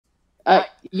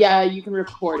Yeah, you can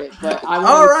record it, but I want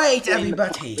Alright,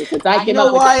 everybody. You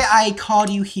know why I called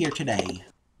you here today?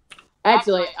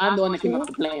 Actually, I'm the one that came up with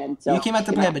the plan. So you came up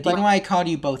with the plan, but do you know why I called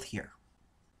you both here?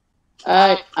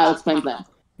 I'll explain the plan.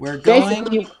 We're going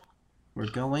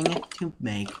to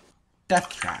make death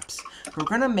traps. We're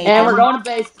going to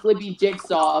basically be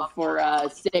Jigsaw for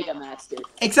Sega Master.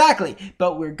 Exactly,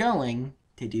 but we're going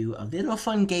to do a little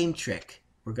fun game trick.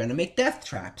 We're going to make death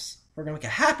traps. We're going to make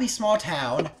a happy small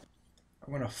town.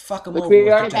 We're going to fuck them over with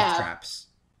the death traps.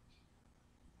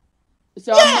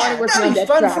 So I'm working on death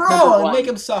fun trap for all number and make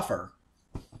them suffer.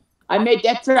 I made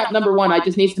death trap number 1. I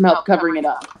just need some help covering it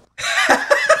up.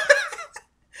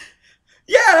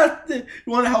 Yeah, you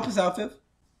want to help us out, Viv?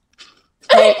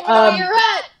 Hey, you're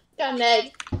right. Got an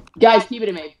egg. Guys, keep it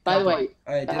in me. By the way,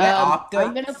 did I opt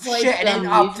I'm gonna play Shit, I didn't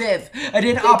opt Viv. I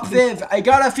didn't opt Viv. I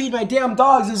gotta feed my damn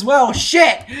dogs as well.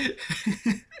 Shit.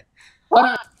 Hold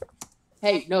on.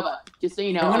 Hey, Nova, just so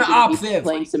you know, I'm gonna opt Viv.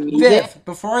 Playing some music. Viv,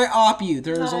 before I opt you,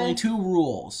 there's only 2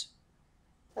 rules.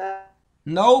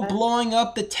 No blowing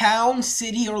up the town,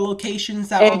 city, or locations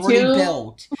that are already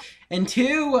built. And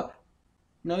 2,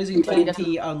 no using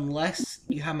TNT unless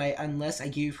I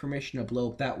give you permission to blow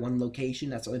up that one location.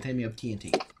 That's the only time you have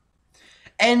TNT.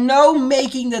 And no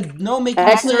making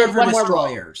server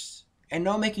destroyers. And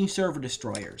no making server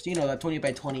destroyers. You know, that 20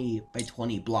 by 20 by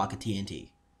 20 block of TNT.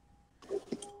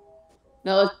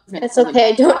 No, it's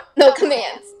okay. No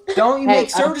commands. Don't you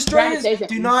make server destroyers?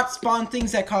 Do not spawn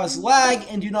things that cause lag,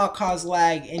 and do not cause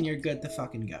lag, and you're good to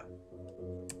fucking go.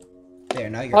 There,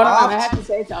 now you're off. I have to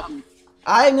say something.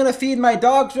 I'm gonna feed my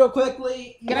dogs real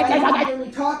quickly. You guys hear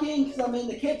me talking because I'm in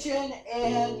the kitchen,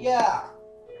 and yeah.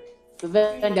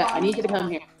 Vendo, I need you to come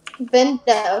here.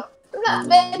 Vendo. Not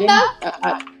Vendo.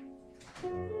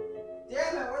 Damn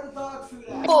it, where the dog food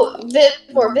at? Oh, Viv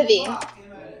or Vivian.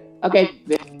 Okay,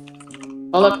 Viv.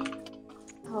 Hold up.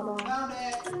 Hold on.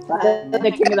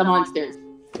 The king of the monsters.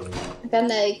 I got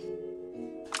an egg.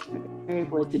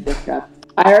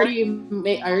 I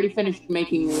already finished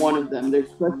making one of them. They're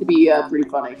supposed to be pretty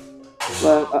funny.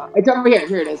 Well, it's over here.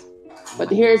 Here it is. But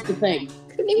here's the thing.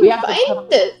 Couldn't even find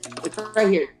it. It's right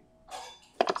here.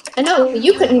 I know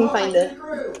you couldn't even find it.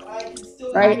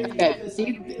 Right? Okay.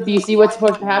 See? Do you see what's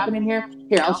supposed to happen in here?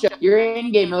 Here, I'll show you. You're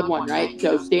in game mode 1, right?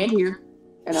 So stand here,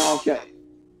 and I'll show you.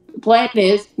 The plan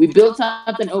is we build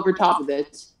something over top of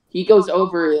this. He goes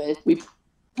over this. We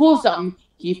pull something.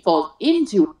 He falls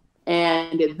into it.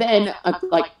 And then,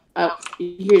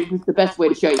 here's the best way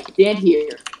to show you. Stand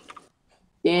here.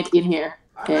 Stand in here.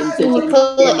 And you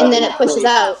pull it, and then it pushes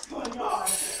out.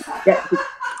 Yeah,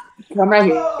 come right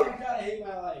here.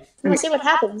 I want to see what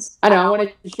happens. I know. I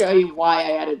wanted to show you why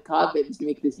I added cobwebs to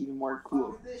make this even more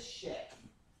cool.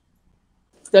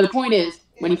 So the point is,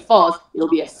 when he falls, it'll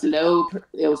be slow.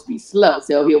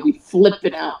 So he'll be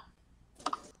flipping out.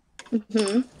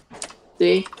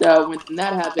 See? So when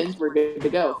that happens, we're good to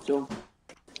go. So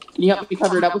can you help me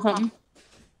cover it up with something?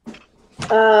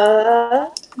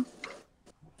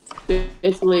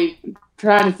 Basically, I'm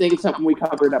trying to think of something we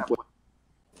cover it up with.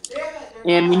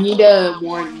 And we need to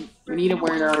warn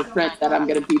our friends that I'm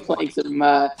going to be playing some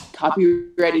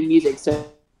copyrighted music, so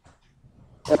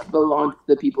that belongs to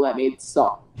the people that made the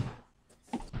song.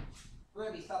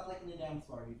 Ruby, stop licking the damn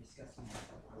floor, you disgusting motherfucker.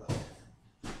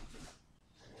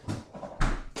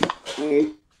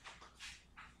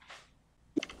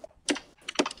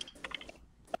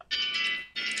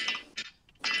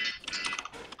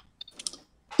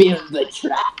 Build the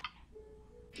trap.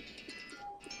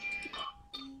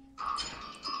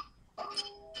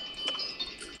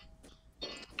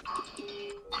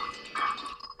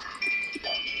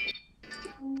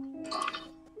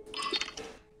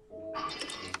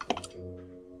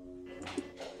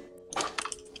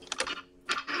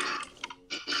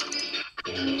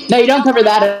 No, you don't cover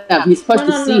that up. He's supposed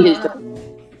to see his...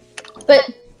 But...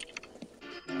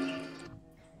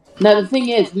 Now, the thing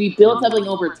is, we built something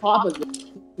over top of it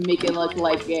to make it look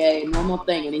like a normal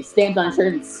thing, and he stands on a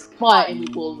certain spot, and we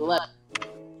pull the left.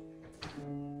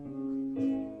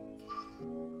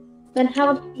 Then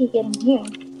how did he get in here?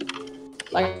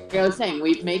 Like I was saying,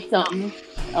 we make something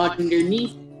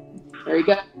underneath. There he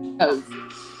goes.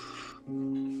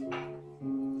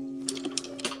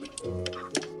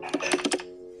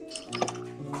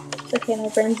 Okay, my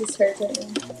brain just hurts right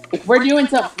now. If we're doing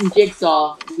something from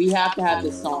Jigsaw, we have to have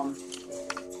this song.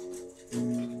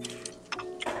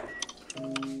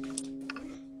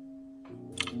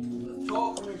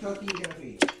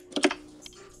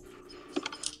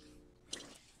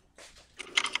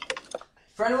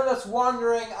 For anyone that's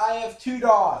wondering, I have 2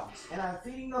 dogs, and I'm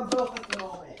feeding them both at the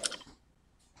moment.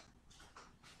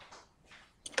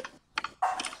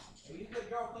 Are you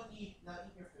go, Cookie. Not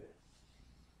eating your food.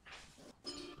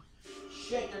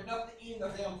 Shit, there's nothing to eat in the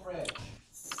damn fridge.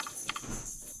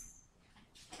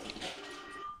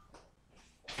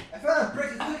 I found a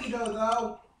brick of cookie dough,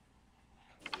 though.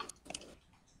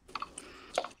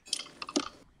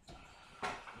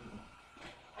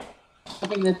 I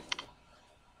think that.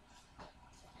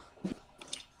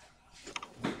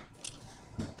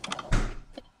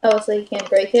 Oh, so you can't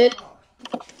break it?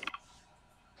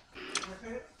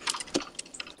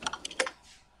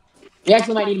 You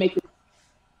actually might need to make this.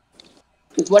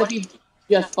 Because what if he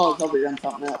just falls over on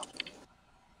something else?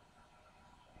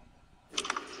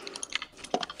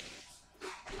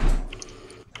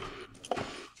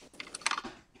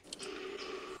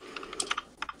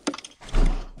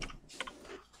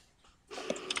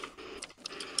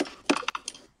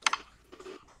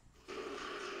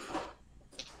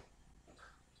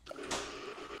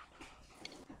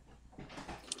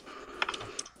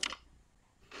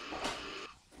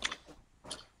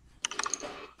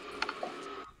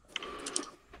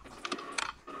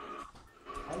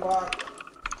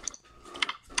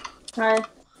 Hi.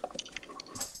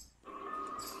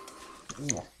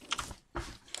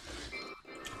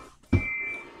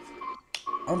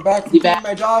 I'm back from feeding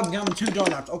my dog and having 2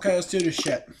 donuts. Okay, let's do this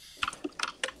shit.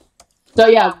 So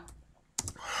yeah,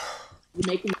 we're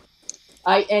making.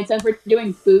 And since we're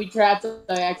doing food traps,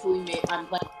 I actually made. I'm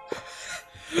playing.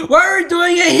 Why are we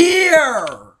doing it here?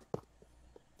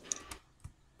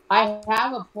 I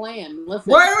have a plan.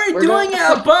 Listen. Why are we doing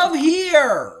it above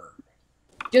here?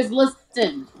 Just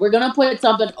listen. We're gonna put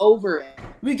something over it.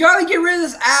 We gotta get rid of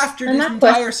this after this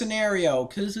entire scenario,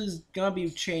 because this is gonna be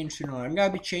changed sooner or later. I'm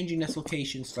gonna be changing this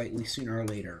location slightly sooner or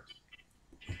later.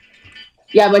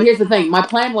 Yeah, but here's the thing. My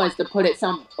plan was to put it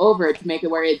some over it to make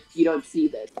it where you don't see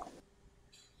this.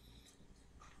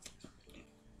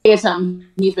 It's something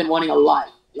he's been wanting a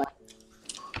lot. Like,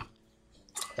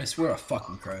 I swear to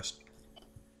fucking Christ.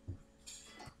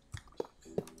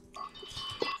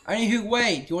 Anywho,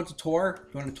 wait. Do you want to tour? Do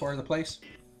you want to tour the place?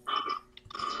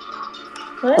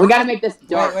 What? We gotta make this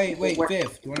dark. Wait, Viv. Do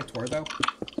you want to tour, though?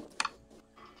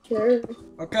 Sure.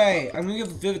 Okay, I'm gonna give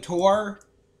Viv a tour.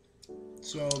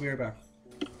 So, I'll be right back.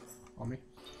 On me.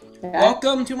 Okay.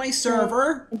 Welcome to my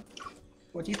server.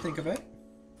 What do you think of it?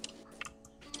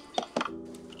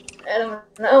 I don't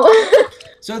know.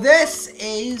 So this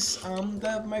is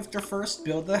the first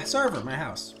build the server, my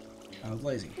house. I was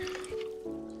lazy.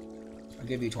 I'll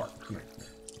give you a tour. Come here.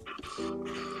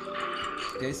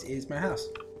 This is my house.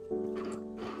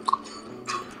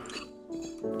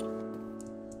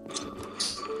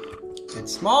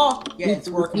 It's small, yeah, it's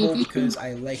workable because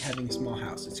I like having a small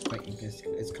house. It's quite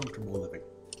it's comfortable living.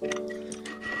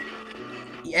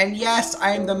 And yes,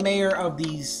 I am the mayor of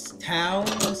these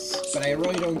towns, but I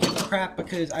really don't give a crap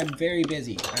because I'm very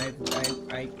busy. I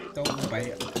don't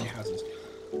buy any houses.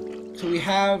 So we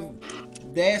have,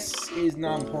 this is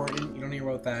not important. You don't need to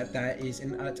write that. That is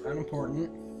unimportant.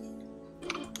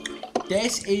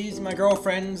 This is my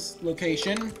girlfriend's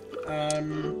location.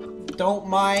 Don't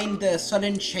mind the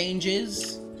sudden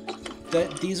changes.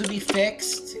 These will be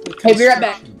fixed with construction. Hey, be right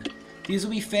back. These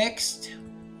will be fixed.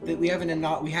 That we had an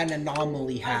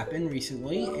anomaly happen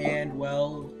recently, and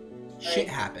well, shit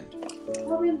happened. Shit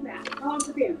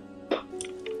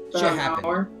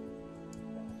happened.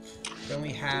 Then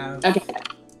we have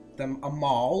a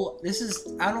mall. This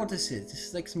is, I don't know what this is. This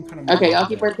is like some kind of mall. Okay, I'll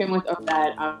keep working with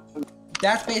that.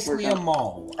 That's basically a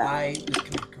mall.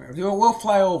 We'll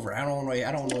fly over. I don't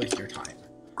want to waste your time.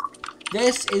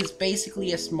 This is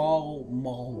basically a small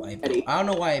mall I built. I don't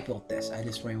know why I built this. I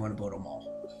just really want to build a mall.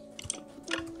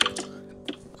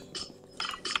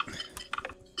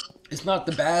 It's not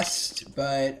the best,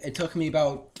 but it took me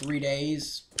about 3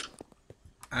 days.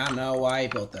 I don't know why I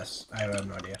built this. I have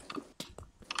no idea.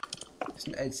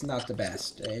 It's not the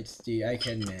best. I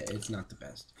can admit, it's not the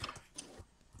best.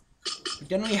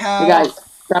 Then we have... Hey guys,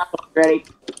 ready?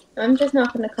 I'm just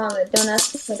not gonna comment. Don't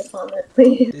ask me to comment,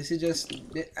 please. This is just...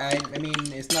 I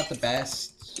mean, it's not the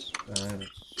best. It's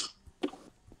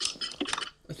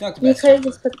not the best. You could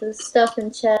just put the stuff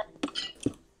in chat.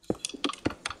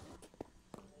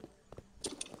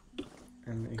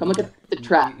 Come look at the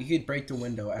trap. You could break the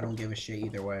window. I don't give a shit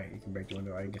either way. You can break the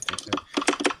window. I can fix it.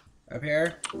 Up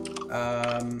here.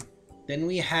 Then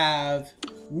we have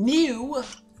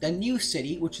the new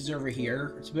city, which is over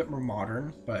here. It's a bit more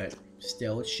modern, but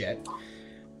still, it's shit.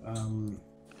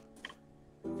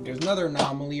 There's another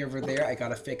anomaly over there. I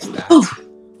gotta fix that.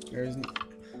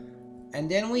 And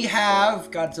then we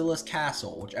have Godzilla's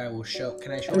castle, which I will show.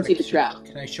 Can I show her? See the trap.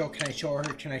 Can I show her?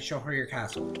 Can I show her your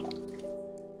castle?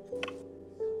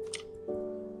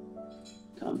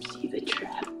 Come see the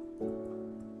trap.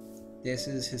 This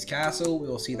is his castle. We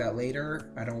will see that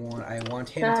later. I want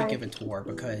him to give a tour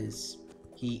because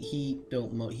he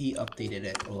updated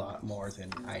it a lot more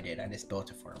than I did. I just built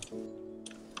it for him.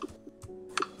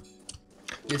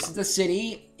 This is the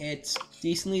city. It's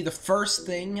decently the first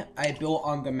thing I built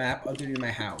on the map other than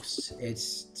my house.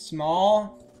 It's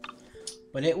small,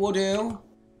 but it will do.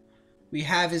 We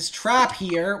have his trap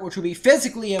here, which will be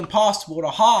physically impossible to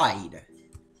hide.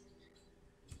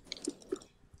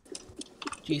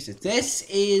 Jesus, this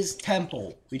is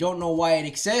Temple. We don't know why it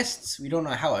exists. We don't know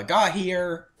how it got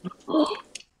here.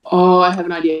 Oh, I have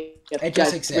an idea. It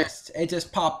just exists. It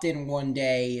just popped in one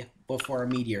day before a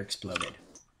meteor exploded.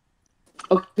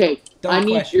 Okay, I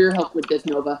need your help with this,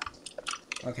 Nova.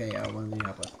 Okay, what do you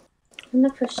help with? I'm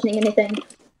not questioning anything.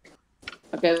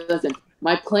 Okay, listen.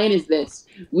 My plan is this.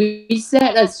 We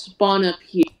set a spawn up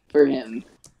here for him.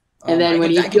 And then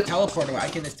when I can teleport him. I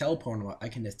can just teleport him.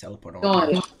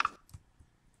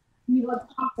 You got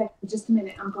to pop back for just a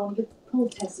minute. I'm going to get the pull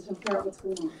tested to figure out what's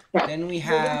going on. Then we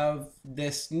have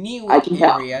this new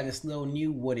area, this little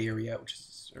new wood area, which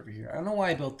is over here. I don't know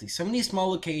why I built these. Some of these small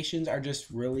locations are just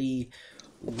really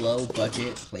low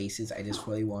budget places I just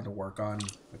really want to work on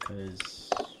because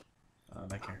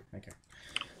back here.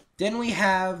 Then we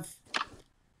have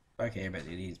but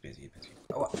he's busy.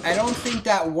 Oh, I don't think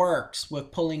that works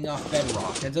with pulling off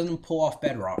bedrock. That doesn't pull off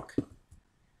bedrock.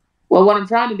 Well, what I'm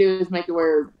trying to do is make it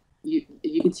where you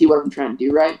can see what I'm trying to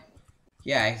do, right?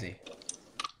 Yeah, I see.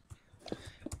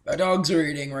 My dogs are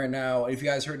eating right now. If you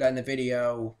guys heard that in the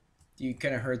video, you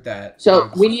kind of heard that. So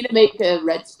we need to make a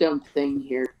redstone thing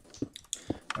here.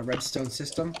 A redstone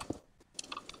system?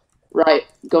 Right,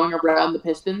 going around the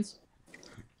pistons.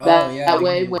 That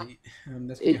way, when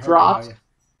it drops...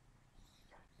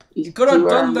 You could have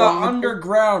done that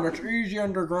underground. It's easy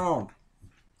underground.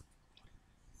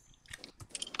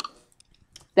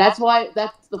 That's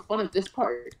the fun of this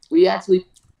part. We actually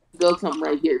built something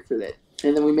right here for that.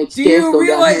 And then we make stairs. Do you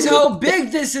realize how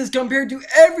big this is compared to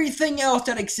everything else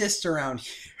that exists around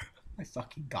here? My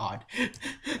fucking god.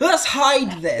 Let's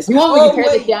hide this. We can tear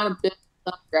this down and build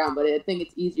it underground, but I think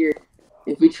it's easier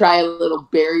if we try a little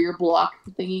barrier block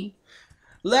thingy.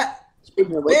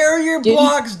 Barrier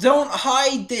blocks don't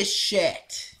hide this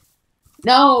shit.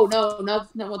 No,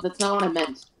 that's not what I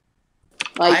meant.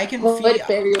 Like, I can put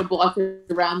barrier blocks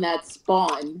around that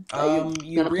spawn.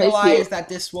 You realize that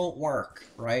this won't work,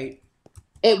 right?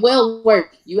 It will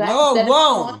work. You have to set it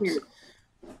on here.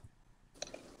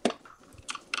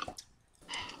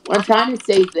 What I'm trying to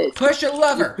say is this. Push a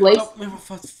lever.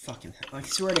 Fucking, I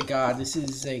swear to God, this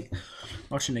is like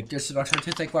watching a it's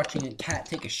like watching a cat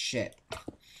take a shit.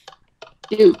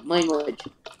 Dude, language.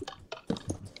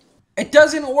 It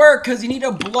doesn't work because you need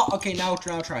a block. Okay, now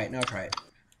try it.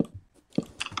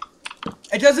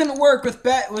 It doesn't work with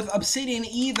obsidian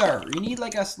either. You need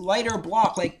like a lighter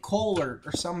block, like coal or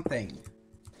something.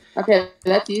 Okay,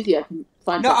 that's easy. I can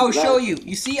find. No, I'll show you.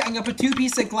 You see, I'm gonna put 2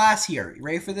 pieces of glass here. You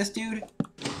ready for this, dude?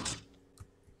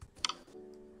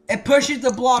 It pushes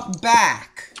the block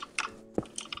back.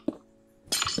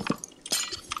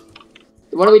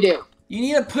 What do we do? You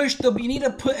need to push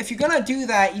if you're gonna do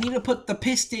that, you need to put the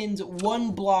pistons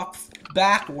 1 block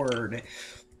backward.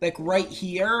 Like right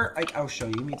here. Like, I'll show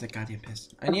you. You need the goddamn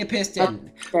piston. I need a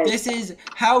piston. Okay. This is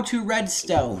how to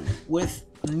redstone with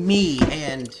me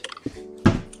and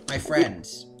my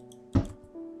friends.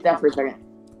 That for a second.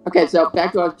 Okay, so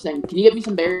back to what I was saying. Can you get me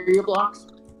some barrier blocks?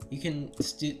 You can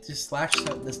just slash give.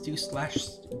 You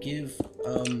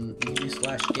can do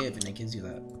 /give and it gives you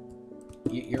that.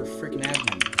 You're a freaking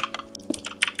admin.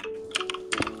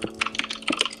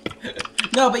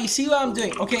 No, but you see what I'm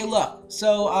doing. Okay, look.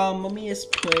 So, let me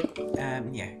just put, yeah,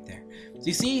 there. So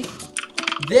you see,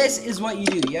 this is what you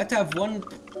do. You have to have one.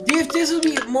 This will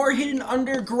be more hidden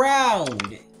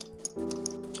underground.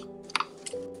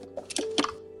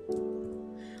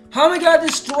 How am I gonna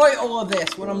destroy all of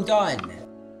this when I'm done?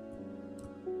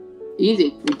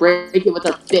 Easy. We break it with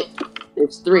our fit.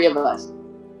 There's 3 of us.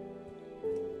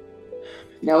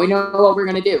 Now we know what we're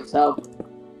gonna do, so.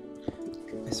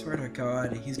 I swear to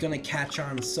God, he's gonna catch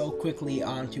on so quickly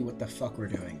onto what the fuck we're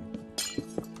doing.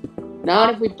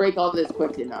 Not if we break all this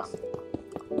quick enough.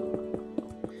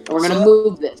 And we're gonna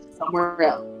move this somewhere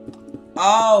else.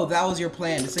 Oh, that was your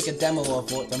plan. It's like a demo of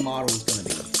what the model is gonna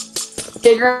be.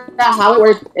 Figure out how it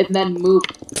works and then move.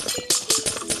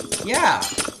 Yeah.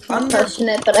 I'm pushing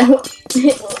it, but it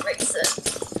won't raise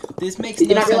it. This makes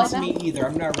no sense to me either.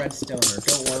 I'm not a redstoner.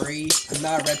 Don't worry. I'm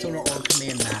not a redstoner or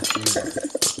command master either.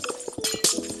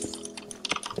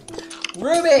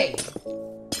 Ruby!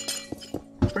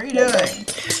 What are you doing?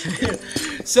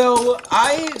 So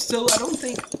I don't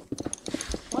think...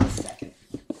 1 second.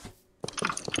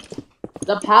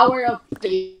 The power of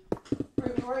the.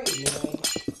 What are you doing?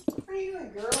 What are you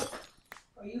doing, girl?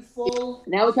 Are you full?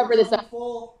 Now we cover this up.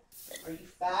 Full? Are you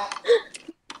fat?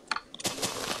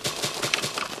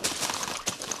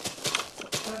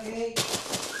 Okay.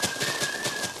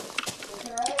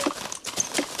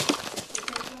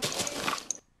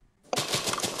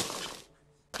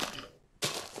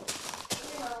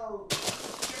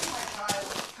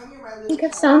 You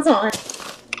got sounds on.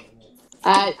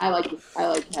 I like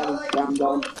having sound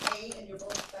going.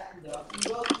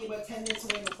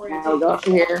 Now we go up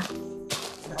to here.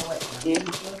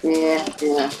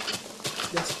 Yeah.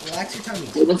 Just relax your tummy.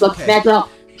 It looks like natural.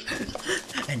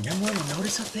 And no one will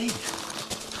notice a thing.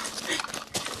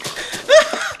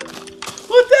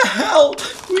 What the hell?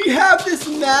 We have this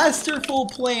masterful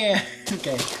plan.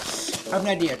 Okay, I have an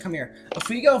idea. Come here. If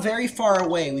we go very far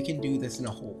away, we can do this in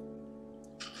a hole.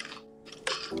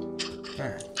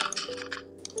 Alright.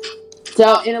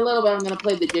 So in a little bit, I'm gonna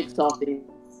play the jigsaw thing.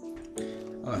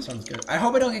 Oh, that sounds good. I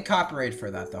hope I don't get copyrighted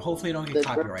for that, though. Hopefully I don't get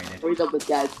copyrighted. Where we built this,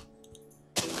 guys?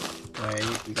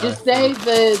 Right, Just say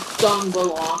the song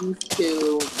belongs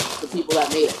to the people that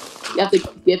made it. You have to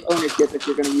give ownership if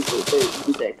you're gonna use the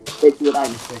music. Basically what I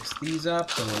mean. Fix these up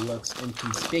so it looks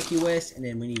inconspicuous, and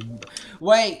then we need...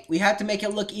 Wait! We have to make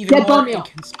it look even more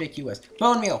inconspicuous.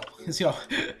 Bone meal! Let's go.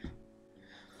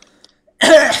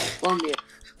 Bone meal.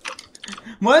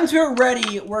 Once we're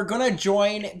ready, we're gonna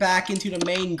join back into the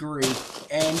main group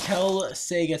and tell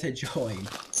Sega to join.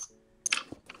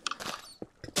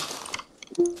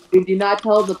 We do not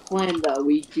tell the plan though.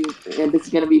 We do, and this is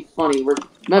gonna be funny. We're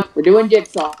doing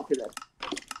jigsaw for this.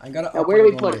 I gotta now, where do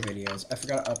we upload put one of my videos. I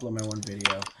forgot to upload my one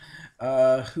video.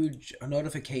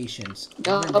 Notifications.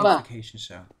 No, notification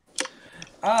show.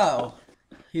 Oh,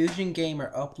 Fusion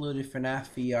Gamer uploaded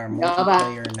FNAF VR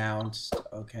multiplayer announced.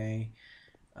 Okay.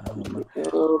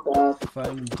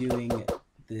 Fun doing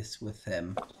this with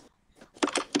him.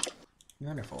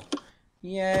 Wonderful.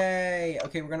 Yay!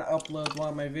 Okay, we're gonna upload one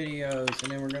of my videos,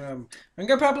 and then I'm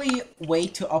gonna probably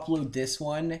wait to upload this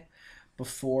one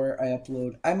before I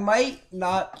upload. I might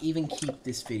not even keep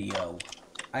this video.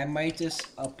 I might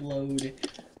just upload.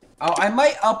 Oh, I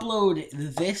might upload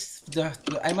this.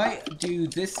 I might do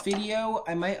this video.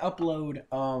 I might upload.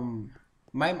 I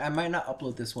might not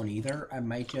upload this one either. I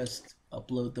might just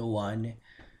upload the one.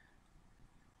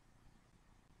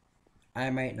 I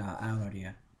might not. I have no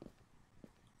idea.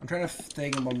 I'm trying to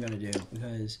think of what I'm gonna do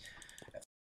because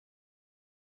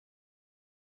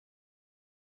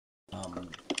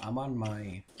I'm on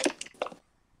my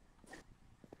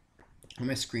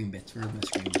screen bits. Where are my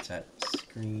screen bits at?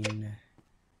 Screen.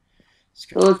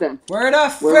 Listen. Where the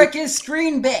frick is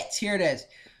screen bits? Here it is.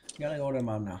 Gotta go to them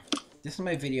on now. This is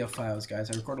my video files, guys.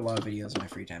 I record a lot of videos in my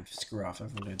free time. Screw off,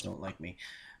 everyone that don't like me.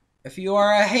 If you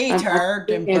are a hater,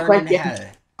 then burn in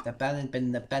hell. The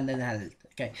bend in hell.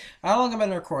 Okay, how long have I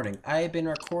been recording? I've been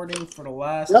recording for the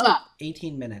last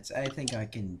 18 minutes. I think I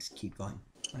can keep going.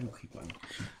 I can keep going.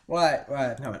 What?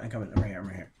 I'm coming. I'm right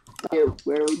here.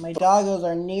 Where are we? My doggos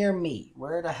are near me.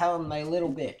 Where the hell is my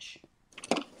little bitch?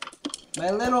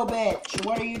 My little bitch,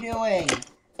 what are you doing?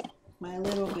 My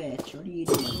little bitch, what are you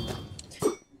doing?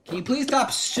 Can you please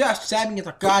stop stabbing at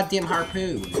the goddamn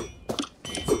harpoon?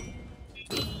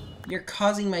 You're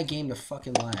causing my game to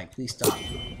fucking lag. Please stop.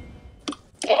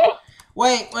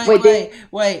 Wait, Viv.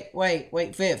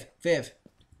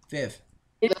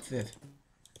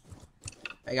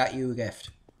 I got you a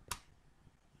gift.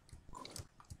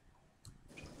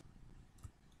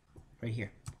 Right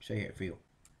here. It's right here for you.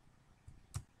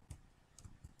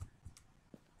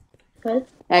 What?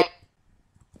 Hey.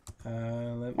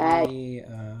 Let me,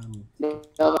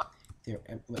 there,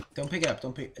 don't pick it up,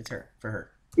 it's her, for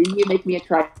her. Didn't you make me a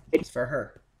try? It's for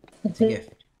her. It's a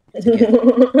gift. It's a gift.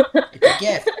 It's a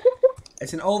gift.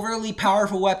 It's an overly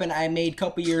powerful weapon I made a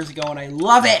couple years ago, and I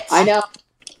love it! I know.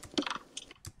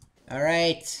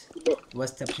 Alright.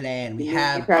 What's the plan?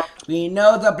 We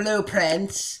know the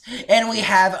blueprints, and we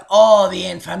have all the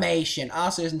information.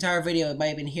 Also, this entire video, you might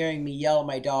have been hearing me yell at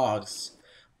my dogs.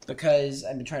 Because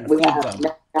I've been trying to feed them.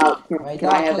 My dog Cookie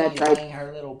is laying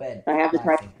her little bed. I have the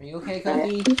try. Are you okay,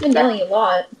 Cookie? He's been yelling a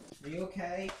lot. Are you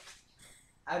okay?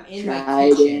 I'm in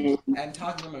my kitchen. I'm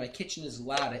talking about my kitchen is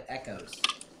loud. It echoes.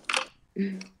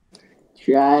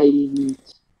 Try.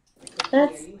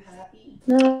 That's... Are you happy?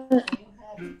 No. Are you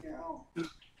happy, girl?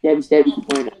 Debbie,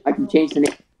 point. I can change the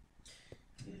name.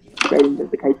 Right into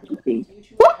the kite thing.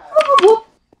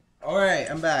 Alright,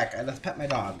 I'm back. I just pet my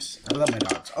dogs. I love my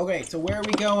dogs. Okay, so where are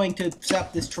we going to set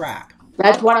up this trap?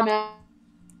 That's what I'm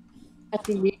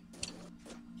asking you.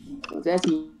 I was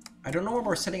asking. I don't know where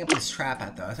we're setting up this trap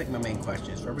at, though. I think my main question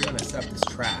is where are we going to set up this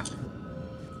trap?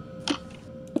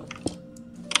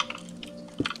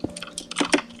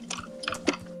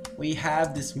 we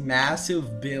have this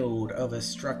massive build of a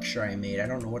structure I made. I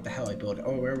don't know what the hell I built.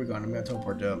 Oh, where are we going? I'm gonna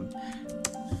teleport to him.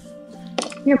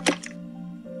 Here.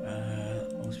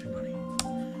 Old Spring Bonnie.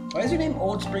 Why is your name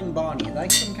Old Spring Bonnie?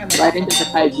 Like some kind of Right into the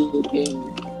Kaiju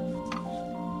King.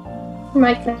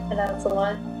 My cat out a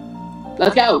lot.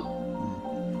 Let's go.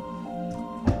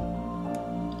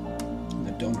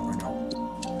 The donut right now.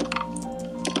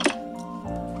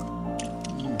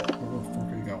 Where the fuck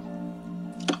did it go?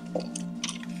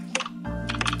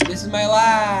 This is my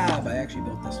lab. I actually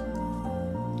built this.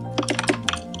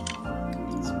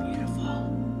 It's beautiful.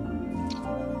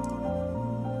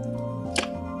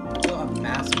 I built a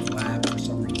massive lab for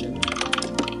some reason.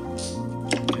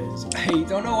 Because I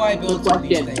don't know why I built some of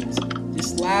these things.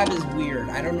 This lab is weird.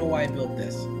 I don't know why I built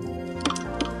this.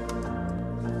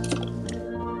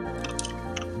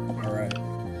 Alright.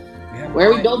 Where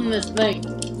are we building this thing?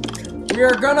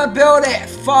 We're gonna build it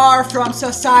far from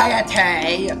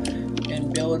society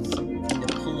and build something to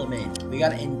pull him in. We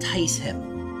gotta entice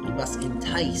him. We must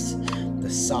entice the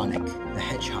Sonic the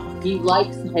Hedgehog. He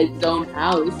likes his own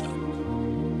house.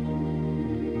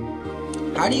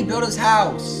 How do you build his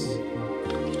house?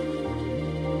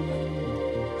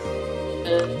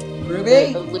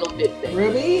 Ruby? A little bit thing.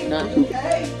 Ruby? Not Are you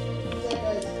okay?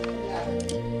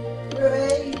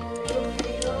 Ruby?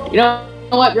 You know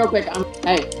what? Real quick.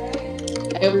 Hey,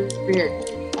 over here.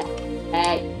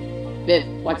 Hey, Viv,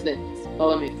 watch this.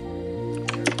 Follow me. It's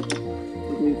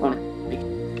gonna be funny.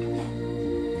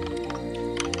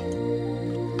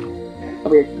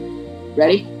 Over here.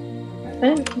 Ready?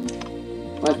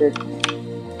 Watch this.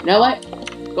 You know what?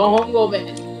 Go home, go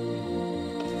bed.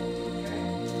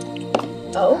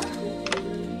 Oh.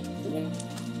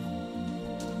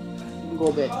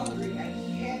 Go bed.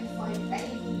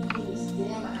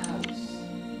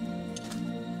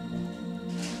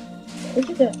 What'd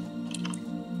you do?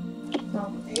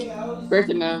 Oh. First,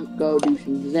 I'm gonna go do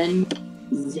some Zen.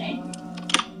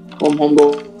 Home, go.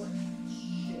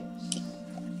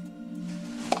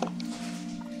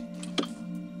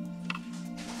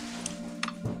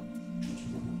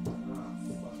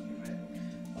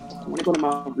 I'm gonna go to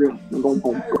my room. I'm going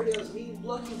home. Videos of me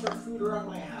looking for food around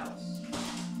my house.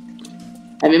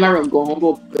 I'm in my room. Go home,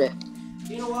 go bed.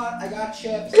 You know what? I got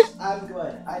chips. I'm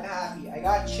good. I'm happy. I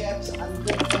got chips. I'm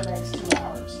good for the next 2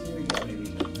 hours. Here we go,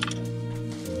 baby.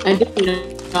 And you know,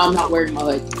 I'm not wearing my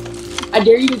hood. I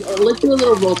dare you to let's do a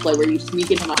little role play where you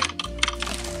sneak into my.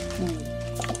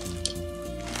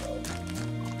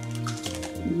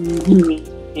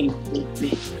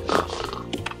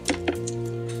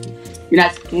 You're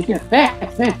not sneaking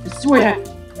fast. I swear.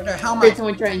 What the hell am There's I?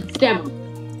 someone trying to stab him.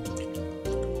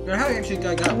 How do you actually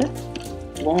got go?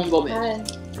 Go home, go bed.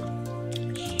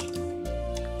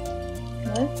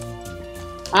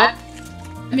 What?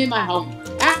 I'm in my home.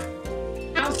 Ah!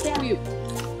 I'll stab you.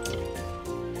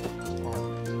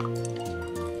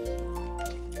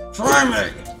 Try me!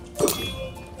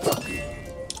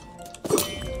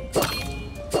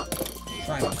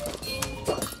 Try me.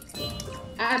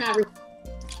 I'm not.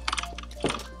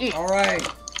 Alright.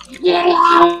 Yeah.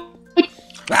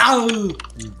 Ow!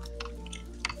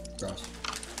 Gross.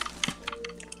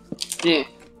 Yeah.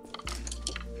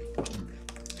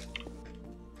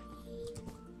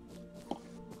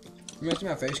 You missed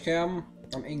my face cam?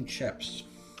 I'm eating chips.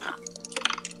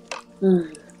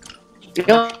 You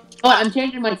know what? I'm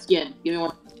changing my skin. Give me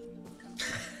one.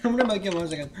 I'm gonna make it 1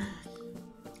 second.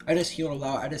 I just hear a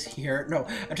loud. I just hear. No,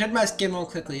 I tried my skin real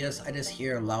quickly. Yes, I just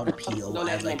hear a loud peel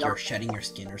as like you're shedding your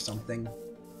skin or something.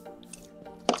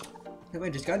 Hey,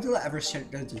 wait, does Godzilla ever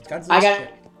shed? Does Godzilla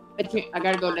I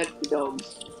gotta go next to the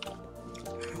dogs.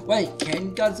 Wait,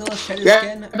 can Godzilla shed his Yeah,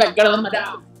 skin? I gotta let my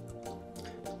dog.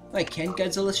 Wait, can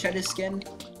Godzilla shed his skin?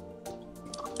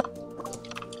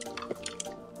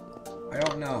 I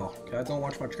don't know. I don't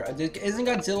watch much. Isn't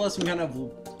Godzilla some kind of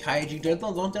kaiju?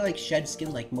 Don't they like shed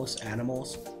skin like most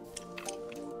animals?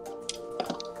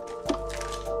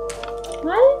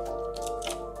 What?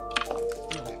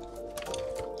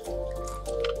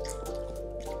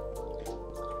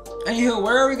 Anywho,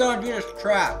 where are we gonna do this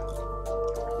trap?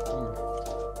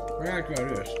 We're not gonna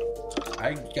do this.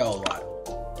 I go a lot.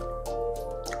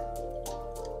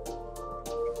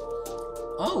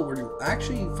 Oh, we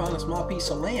actually found a small piece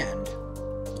of land.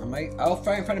 I'll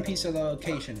try and find a piece of the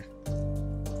location.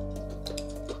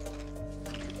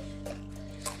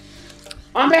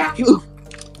 I'm back.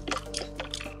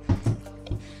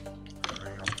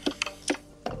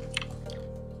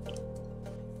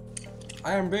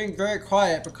 I am being very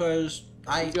quiet because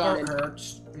my Got throat it.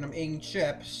 hurts and I'm eating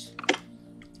chips.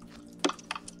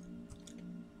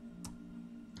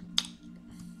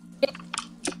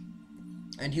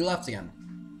 And he left again.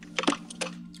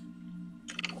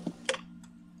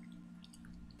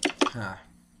 Huh.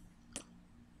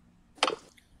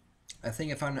 I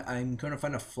think I'm going to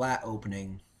find a flat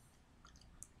opening.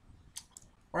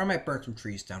 Or I might burn some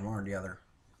trees down, one or the other.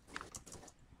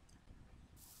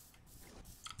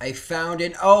 I found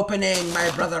an opening, my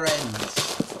brethrens!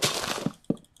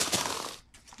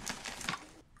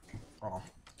 Oh.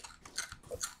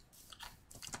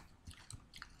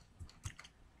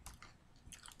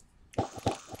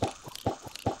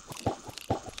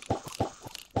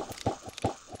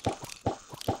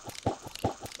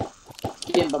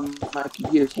 Yeah, but my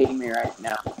computer's hating me right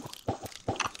now.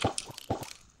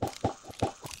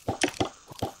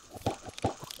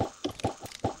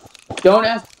 Don't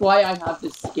ask why I have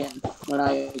this skin when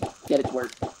I get it to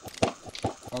work.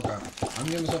 Okay. I'm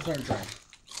giving myself another try.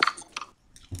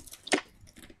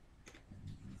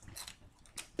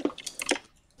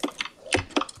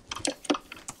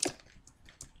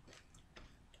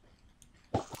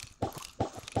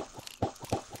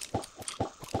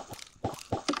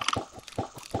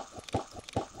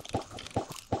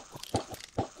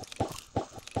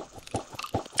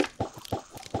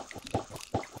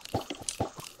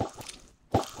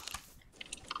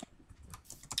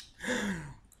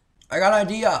 I got an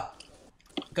idea.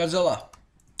 Godzilla.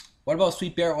 What about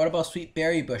sweet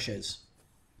berry bushes?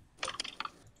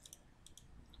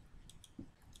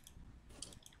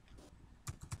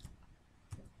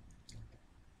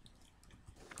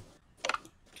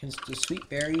 Can the sweet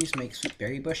berries make sweet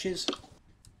berry bushes?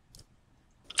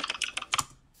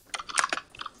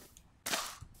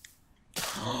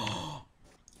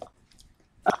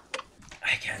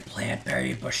 I can plant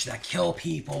berry bushes that kill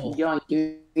people. You know,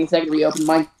 give me a second to reopen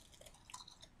my.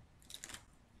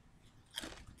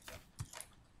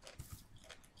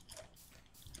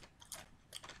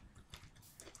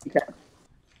 Okay.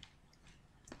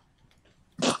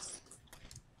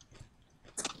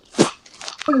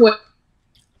 What?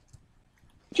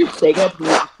 Your Sega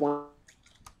needs one.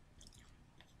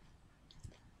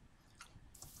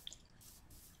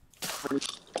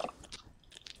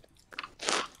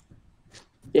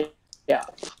 Yeah.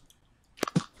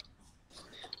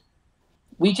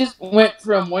 We just went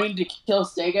from wanting to kill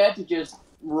Sega to just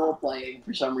role playing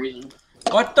for some reason.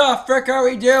 What the frick are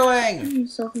we doing? I'm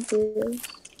so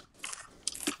confused.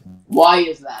 Why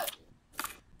is that?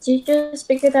 Did you just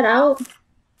figure that out?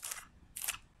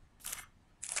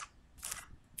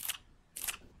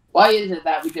 Why is it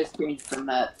that we just changed from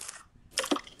that?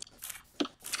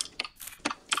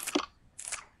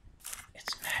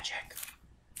 It's magic.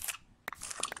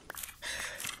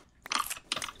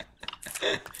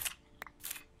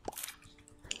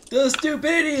 The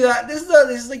stupidity that this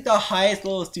is like the highest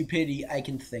level of stupidity I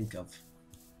can think of.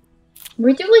 Were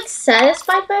you like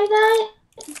satisfied by that?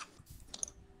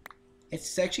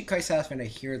 It's actually quite satisfying to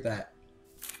hear that.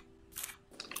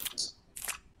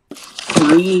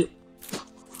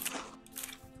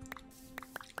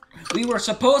 We were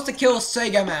supposed to kill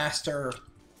Sega Master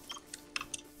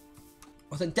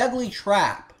with a deadly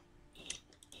trap.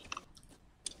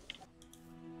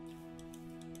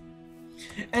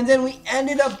 And then we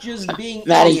ended up just being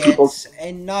idiots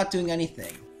and not doing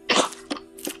anything.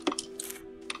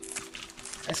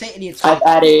 I say idiots. I've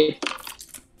added.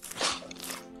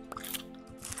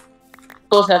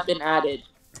 Those have been added.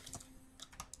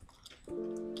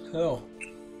 Oh.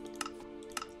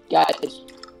 Guys.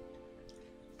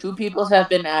 2 peoples have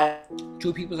been added.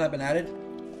 2 peoples have been added?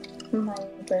 My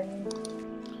brain.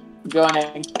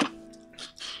 Joining.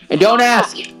 And don't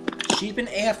ask! She's been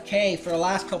AFK for the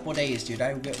last couple of days, dude.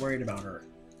 I get worried about her.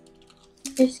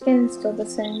 Your skin's still the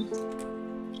same.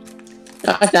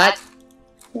 No, it's not.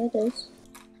 Yeah, it is.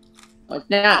 No, it's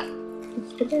not.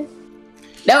 Yes, it is.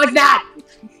 No, it's not!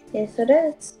 Yes, it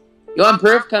is. You want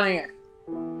proof? Come here.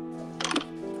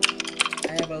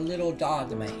 I have a little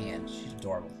dog in my hand. She's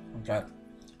adorable. Okay.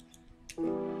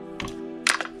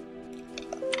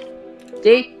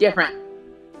 See? Different.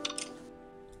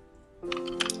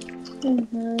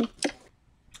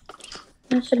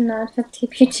 I should not have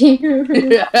TPT.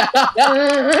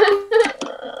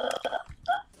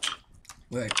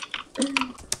 Wait.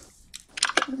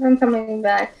 I'm coming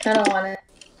back. I don't want it.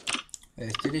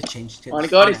 Wait, did it change to? I wanna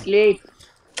go to sleep.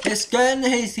 His skin,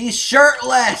 he's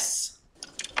shirtless!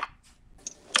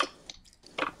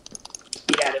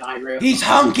 Get out of my room. He's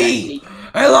hunky!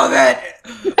 I love it!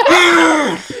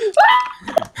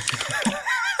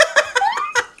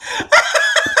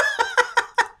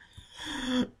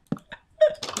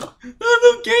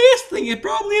 The gayest thing I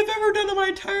probably have ever done in my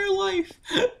entire life.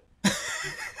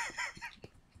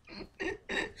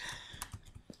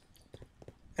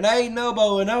 And I know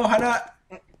how not.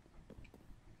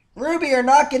 Ruby, you're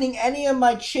not getting any of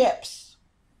my chips.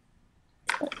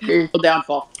 your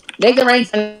downfall. Make the rain.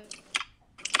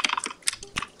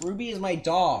 Ruby is my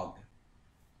dog.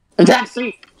 Attack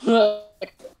street.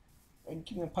 And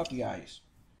give me puppy eyes.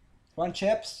 You want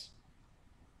chips?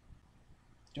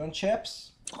 Do you want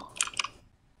chips?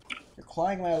 You're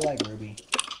clawing my leg, Ruby.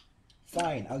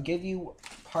 Fine, I'll give you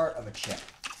part of a chip.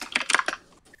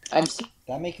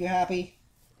 That make you happy?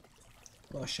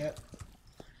 Oh shit.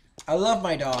 I love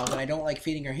my dog, and I don't like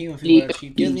feeding her human food, but she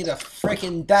gives me the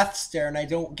frickin' death stare, and I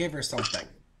don't give her something.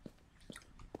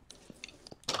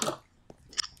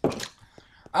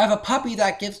 I have a puppy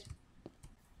that gives...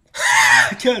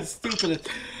 God, stupid.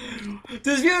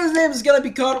 This video's name is gonna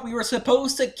be called We Were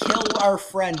Supposed to Kill Our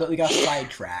Friend, but we got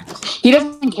sidetracked. He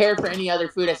doesn't care for any other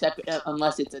food except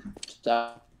unless it's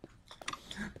a...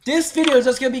 This video is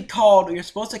just gonna be called We Were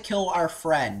Supposed to Kill Our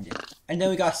Friend, and then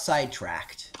we got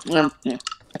sidetracked. Yeah.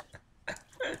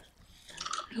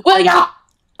 Well, yeah,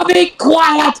 be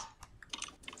quiet!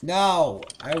 No,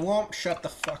 I won't shut the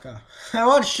fuck up. I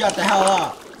won't shut the hell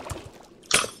up.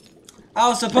 I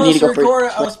was supposed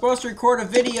to record a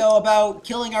video about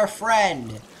killing our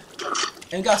friend,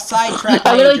 and got sidetracked.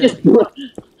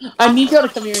 I need y'all to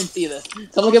come here and see this.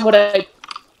 Come look at what I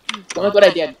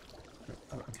did.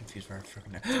 I'm confused where I'm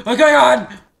freaking. What's going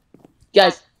on?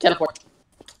 Guys, teleport.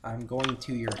 I'm going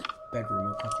to your bedroom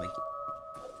real quickly.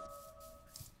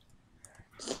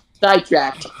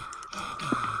 Sidetracked.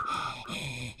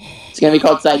 It's gonna be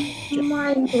called side.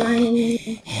 My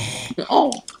brain.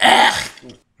 Oh.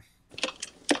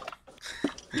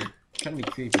 Kind of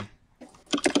be creepy.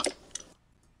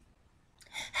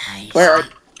 Where are you?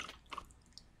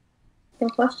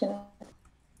 Don't question it.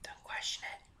 Don't question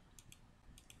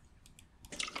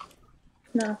it.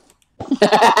 No.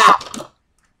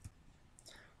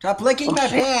 Stop licking my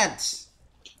pants!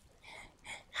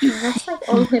 That's like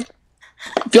all hip.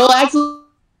 Joel actually.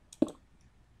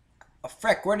 Oh,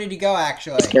 frick, where did he go,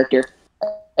 actually? Character.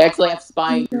 I actually have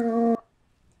spine. No.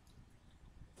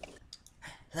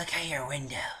 Look out your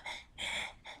window.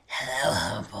 Hello,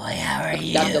 homeboy, how are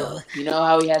you? You know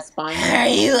how he has spine? How are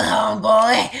you,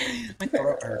 homeboy? My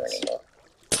throat hurts.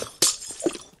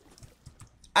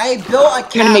 I built a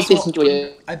castle. I'm gonna make this into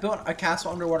a... I built a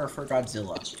castle underwater for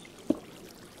Godzilla.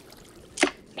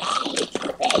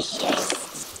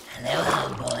 Hello,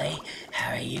 homeboy.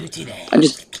 How are you today? I'm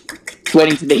just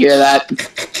waiting to hear that.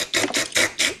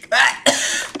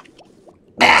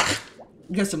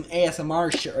 You got some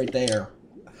ASMR shit right there.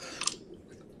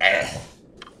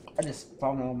 I just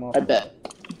found them off. I bet.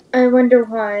 I wonder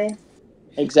why.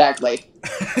 Exactly.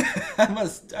 I'm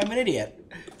an idiot.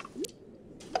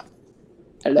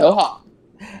 Aloha.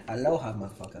 Aloha,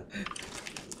 motherfucker.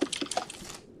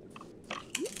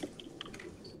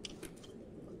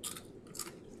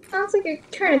 Sounds like you're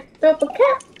trying to throw up a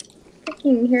cat.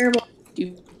 Freaking terrible.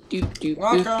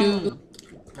 Welcome.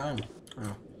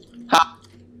 Ha.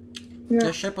 No.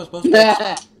 This ship was supposed to be...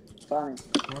 Fine.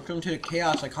 Welcome to the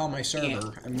chaos I call my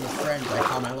server, and the friends I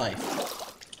call my life.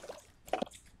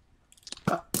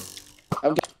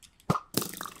 Okay.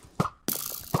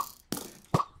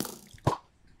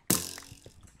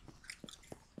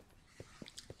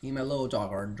 Me and my little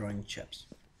dog are enjoying chips.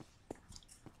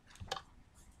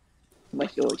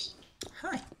 What's yours?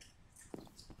 Hi.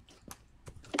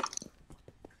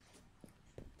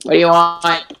 What do you want?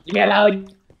 Leave me alone.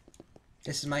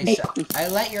 This is my I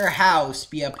let your house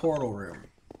be a portal room.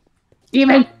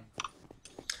 Demon!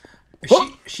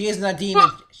 She isn't a demon.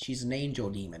 She's an angel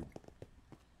demon.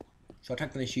 So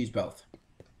technically she's both.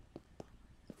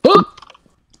 Hold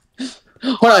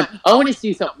on. I want to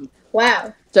see something.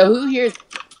 Wow. So who here's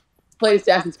played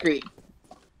Assassin's Creed?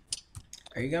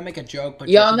 Are you gonna make a joke? But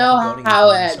Y'all know how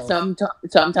at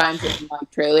sometimes in like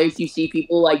trailers you see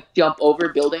people like jump over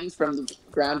buildings from the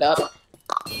ground up?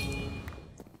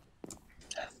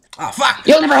 Oh fuck!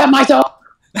 You'll never have my soul!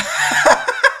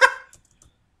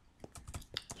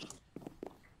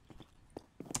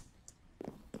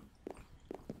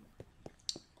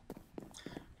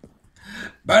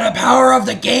 By the power of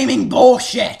the gaming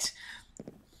bullshit!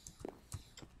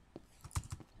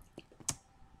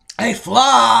 I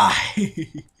fly!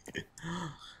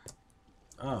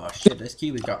 Oh shit, this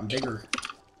kiwi's gotten bigger.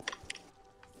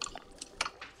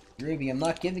 Ruby, I'm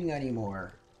not giving you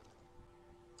anymore.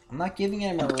 I'm not giving you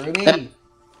anymore, Ruby!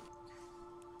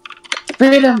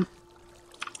 Freedom!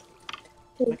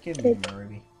 I'm not giving you anymore,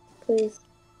 Ruby. Please.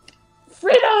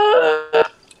 Freedom!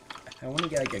 I want to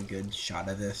get like a good shot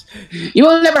of this. You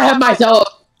will never have my soul!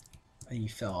 And you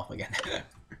fell off again.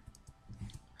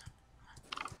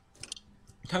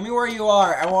 Tell me where you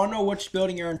are. I want to know which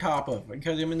building you're on top of,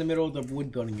 because I'm in the middle of the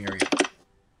wood building area.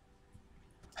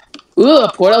 Ooh,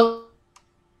 a portal.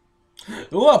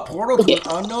 Ooh, a portal to an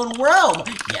unknown realm.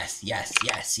 Yes, yes,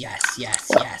 yes, yes,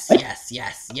 yes, yes, yes,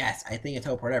 yes, yes. I think I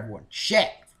teleport everyone. Shit.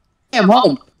 I'm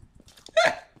home.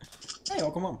 Hey,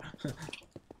 welcome home.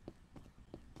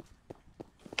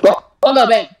 Welcome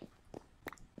back.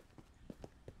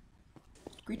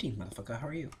 Greetings, motherfucker. How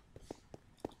are you?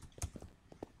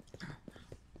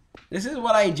 This is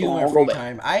what I do in my free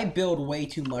time. I build way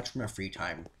too much for my free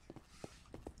time.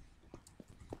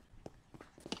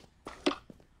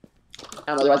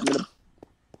 Otherwise, I'm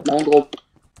gonna go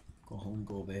home,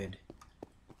 go bed.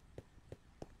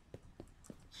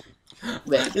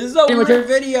 This is a weird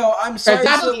video. I'm sorry.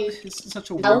 This is such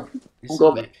a weird. It's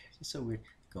so weird. It's so weird.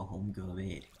 Go home, go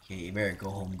bed. Okay, you better go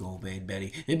home, go bed,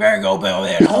 Betty. You better go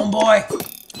bed, homeboy.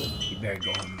 You better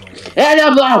go home, go bed.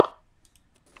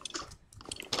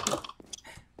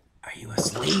 Are you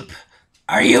asleep?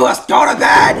 Are you asleep? Go to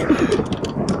bed!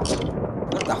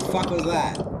 What the fuck was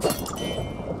that?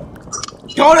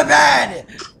 Go to bed!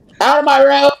 Out of my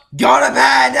room! Go to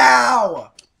bed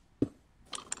now!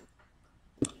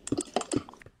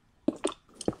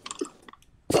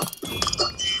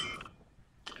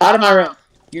 Out of my room.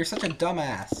 You're such a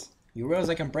dumbass. You realize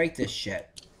I can break this shit.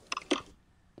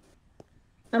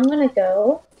 I'm gonna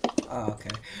go. Oh, okay.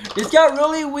 This got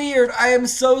really weird. I am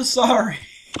so sorry.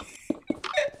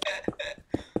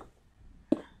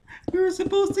 We were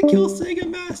supposed to kill Sega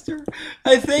Master.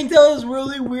 I think that was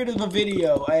really weird of a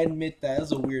video. I admit that. It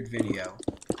was a weird video.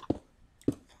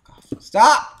 Fuck off.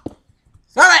 Stop!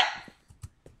 Stop it!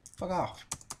 Fuck off.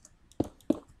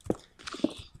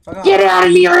 Fuck off. Get out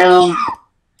of your room!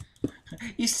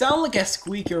 You sound like a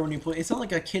squeaker when you play. You sound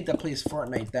like a kid that plays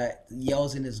Fortnite that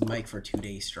yells in his mic for 2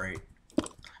 days straight.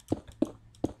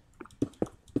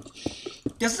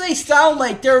 Does they sound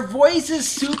like their voice is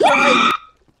super high?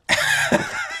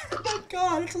 Oh my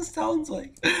god, that's what it sounds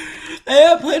like. I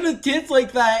have played with kids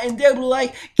like that, and they'll be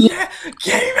like, "Yeah,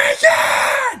 get him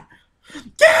again!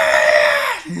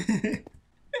 Get him!"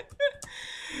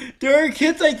 There are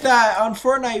kids like that on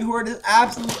Fortnite who are just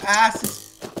absolute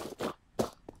asses.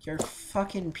 Your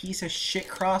fucking piece of shit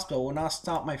crossbow will not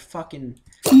stop my fucking...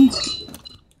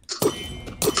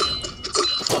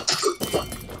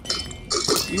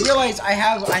 You realize I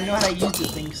know how to use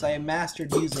this thing because I have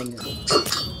mastered using it.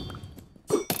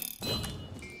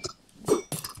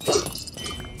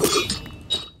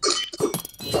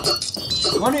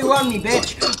 1v1 me,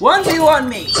 bitch! 1v1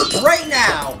 me! Right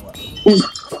now!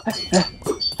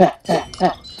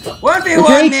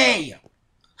 1v1 me!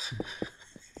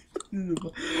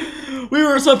 We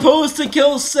were supposed to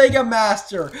kill Sega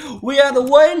Master! We had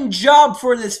one job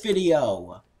for this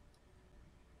video!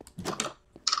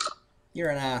 You're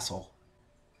an asshole.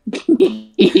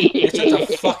 You're such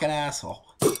a fucking asshole.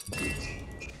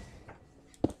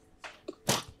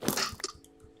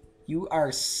 You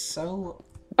are so...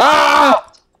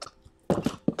 Ah!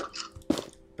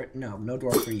 But no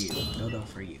door for you. No door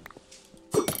for you.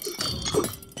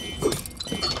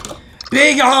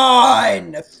 Big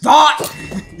on! Thought!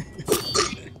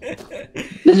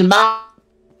 This is my...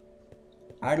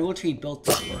 I literally built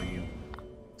this for you.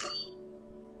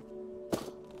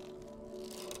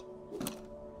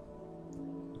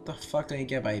 What the fuck did I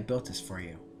get by I built this for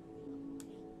you?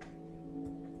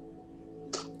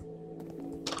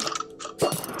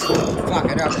 Fuck,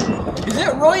 I got it. Is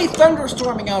it really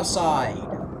thunderstorming outside?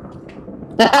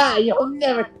 You'll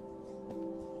never...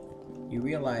 You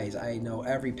realize I know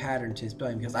every pattern to this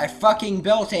building because I fucking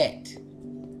built it!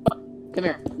 Come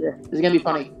here. This is gonna be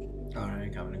funny. Alright,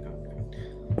 I'm coming.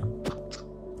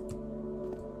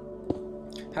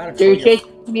 So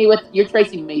you're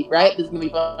tracing me, right? This is gonna be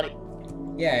funny.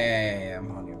 Yeah,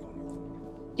 I'm on you.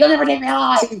 You'll never take me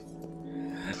alive!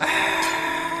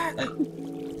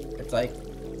 It's like,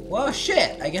 well,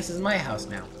 shit, I guess it's my house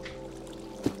now.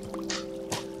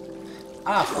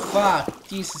 Ah, fuck.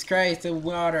 Jesus Christ, the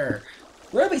water.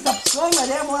 Ruby, stop swinging my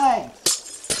damn leg!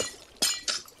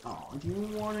 Oh, do you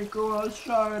want to go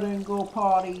outside and go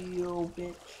potty, you little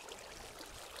bitch?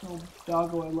 Oh,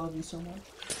 doggo, I love you so much.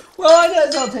 Well, I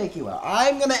guess I'll take you out.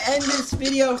 I'm gonna end this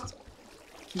video.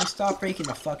 Can you stop breaking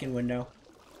the fucking window?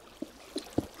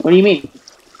 What do you mean?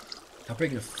 Stop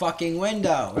breaking the fucking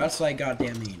window. That's what I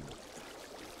goddamn mean.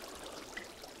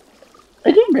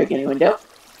 I didn't break any window.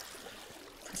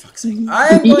 For fuck's sake.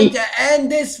 I'm going to end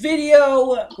this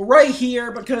video right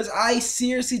here because I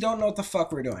seriously don't know what the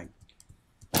fuck we're doing.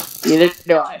 Neither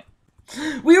do I.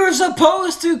 We were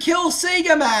supposed to kill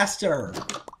Sega Master!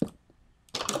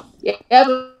 Yeah,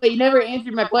 but you never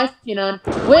answered my question on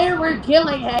where we're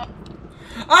killing him.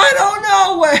 I don't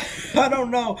know where. I don't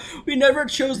know. We never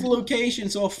chose the location,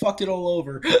 so I fucked it all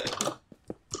over.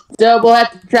 So we'll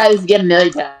have to try this again another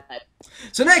time.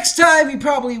 So next time we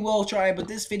probably will try, but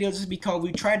this video is just because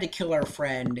we tried to kill our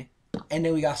friend, and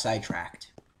then we got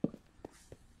sidetracked.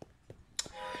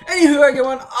 Anywho,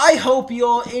 everyone, I hope you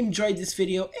all enjoyed this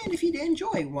video, and if you did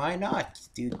enjoy, why not?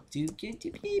 Give me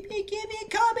a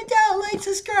comment down, like,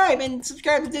 subscribe, and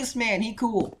subscribe to this man. He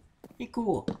cool. He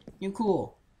cool. You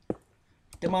cool.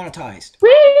 Demonetized.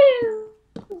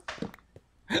 Woo!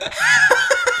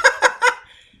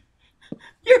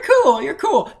 You're cool. You're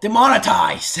cool.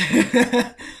 Demonetized.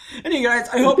 Anyway, guys,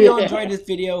 I hope you all enjoyed this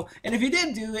video, and if you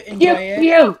did enjoy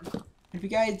it, if you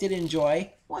guys did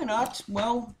enjoy, why not?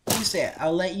 Well, you say it.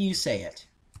 I'll let you say it.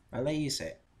 I'll let you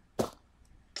say it.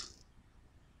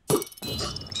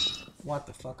 What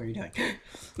the fuck are you doing?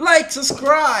 Like,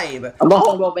 subscribe! I'm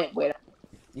home, wait.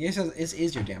 Yes, this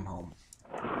is your damn home.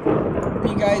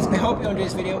 You guys, I hope you enjoyed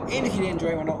this video, and if you did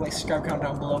enjoy, why not like, subscribe, comment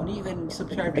down below, and even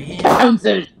subscribe to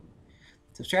him.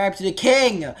 Subscribe to the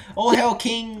king! Oh, hell,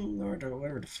 king! Or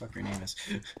whatever the fuck your name is.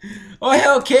 Oh,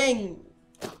 hell, king!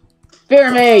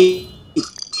 Fear me!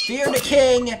 Fear the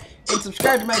king, and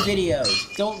subscribe to my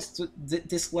videos. Don't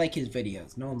dislike his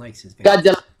videos. No one likes his videos.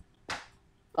 Godzilla.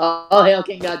 Oh, hail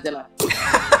King Godzilla.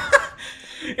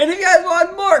 And if you guys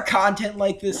want more content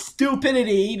like this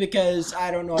stupidity, because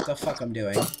I don't know what the fuck I'm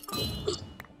doing,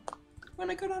 when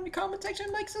I go down the comment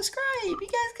section, like, subscribe. You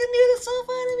guys can do this so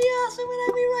fun. It'd be awesome. And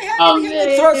I'd be really happy because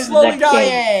my throat's slowly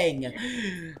dying.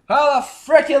 How the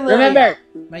frickin' Remember,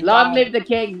 long live the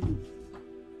king.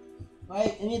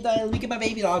 Alright, and look at my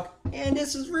baby dog. And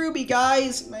this is Ruby,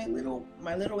 guys. My little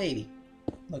baby.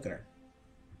 Look at her.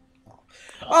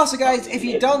 Also, guys, if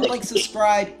you don't like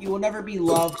subscribe, you will never be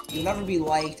loved, you'll never be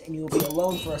liked, and you will be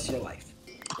alone for the rest of your life.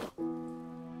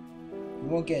 You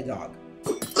won't get a dog.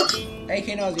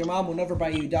 AK knows your mom will never buy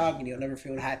you a dog, and you'll never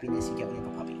feel the happiness you get when you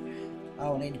have a puppy.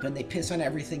 Oh, and they piss on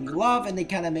everything you love, and they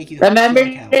kind of make you... Remember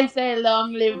to say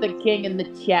long live the king in the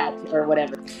chat, or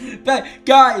whatever. But,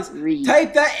 guys,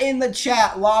 type that in the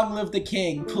chat, long live the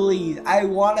king, please. I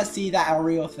want to see that a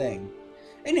real thing.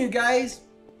 Anyway, guys,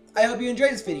 I hope you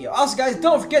enjoyed this video. Also, guys,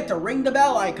 don't forget to ring the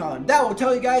bell icon. That will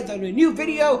tell you guys that a new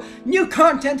video, new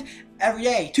content every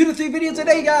day. 2 to 3 videos a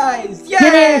day, guys.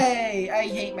 Yay! I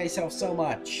hate myself so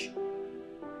much.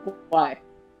 Why?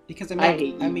 Because I'm a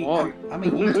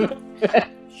YouTuber.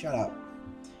 Shut up.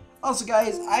 Also,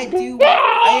 guys, I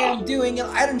am doing an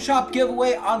item shop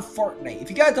giveaway on Fortnite. If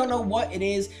you guys don't know what it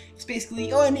is, it's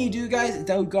basically all you need to do, guys, is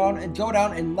go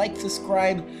down and like,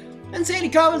 subscribe, and say in the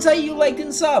comments how you liked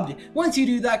and subbed. Once you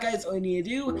do that, guys, all you need to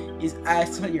do is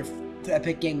ask your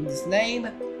Epic Games name.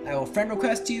 I will friend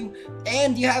request you,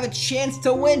 and you have a chance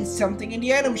to win something in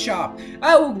the item shop.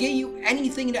 I will give you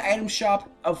anything in the item shop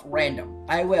of random.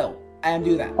 I will. I am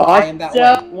do that. I am that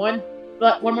way.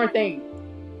 One more thing.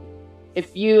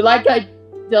 If you like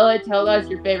Godzilla, tell us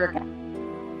your favorite cat.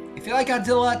 If you like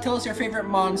Godzilla, tell us your favorite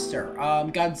monster.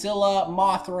 Godzilla,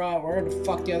 Mothra, wherever the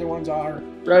fuck the other ones are.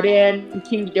 Rodan,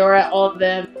 King Ghidorah, all of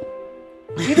them.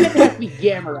 Even if it has to be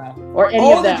Gamera or any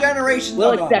all of them, the generations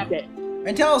we'll of them. accept it.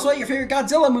 And tell us what your favorite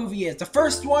Godzilla movie is. The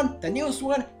first one, the newest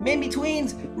one,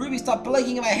 in-betweens. Ruby, stop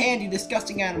blinking in my hand, you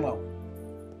disgusting animal.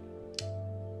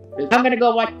 I'm gonna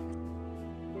go watch.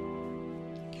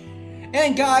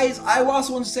 And guys, I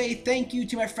also want to say thank you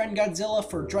to my friend Godzilla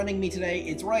for joining me today.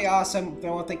 It's really awesome. I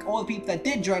want to thank all the people that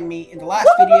did join me in the last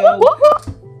video.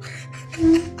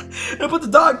 I put the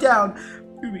dog down.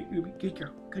 Ruby, good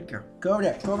girl, good girl. Go over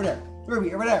there.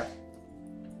 Ruby, over there.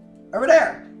 Over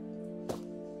there.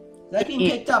 Like being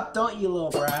picked up, don't you, little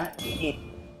brat?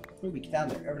 Ruby, get down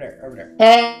there. Over there.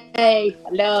 Hey,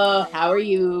 hello, how are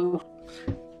you?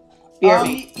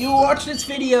 You watch this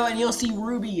video and you'll see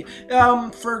Ruby.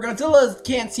 For Godzilla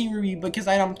can't see Ruby because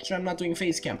I'm not doing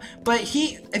face cam. But if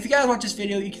you guys watch this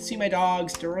video, you can see my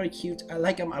dogs. They're really cute. I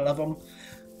like them. I love them.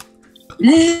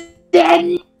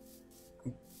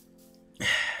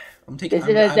 I'm taking.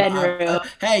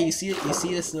 Hey, you see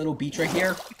this little beach right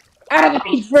here? Out of the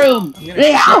beach room.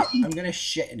 I'm gonna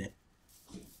shit in it.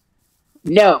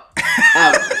 No.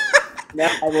 Out. No,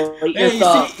 I will eat your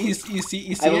soul. You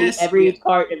see I will this? eat every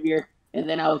part of your, and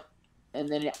then I will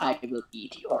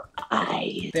eat your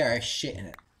eyes. There, I shit in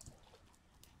it.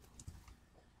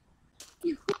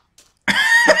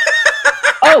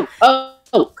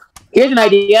 Oh! Here's an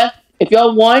idea. If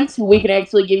y'all want, we can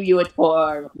actually give you a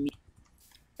tour of me.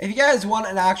 If you guys want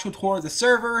an actual tour of the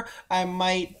server, I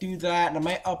might do that, and I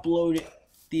might upload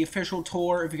the official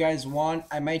tour. If you guys want,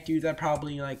 I might do that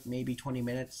probably like maybe 20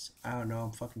 minutes. I don't know.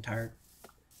 I'm fucking tired.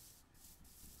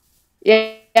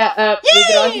 Yeah. We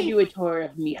could also do a tour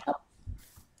of me. A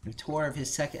tour of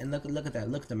his second, and look at that.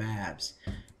 Look at the abs.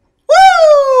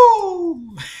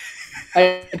 Woo!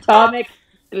 Atomic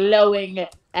glowing.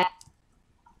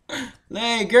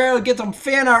 Hey, girl, get some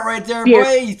fan art right there, Here.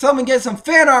 boy. Someone get some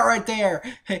fan art right there.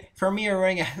 Hey, for me, you're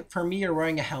wearing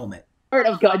a helmet. Part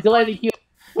of Godzilla the Human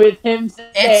with him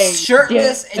saying, It's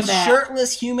shirtless. "Damn It's it,"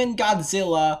 shirtless human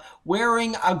Godzilla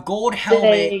wearing a gold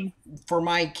helmet saying, for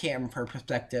my camera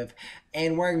perspective,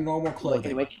 and wearing normal clothing.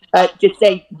 anyway, just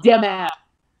say "damn it."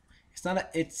 It's not a.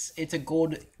 It's a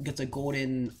gold. It's a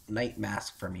golden night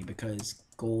mask for me because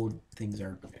gold things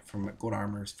are from gold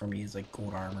armors for me is like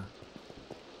gold armor.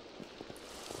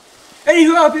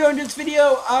 Anywho, I hope you enjoyed this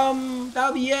video.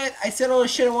 That'll be it. I said all the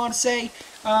shit I want to say.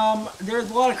 There's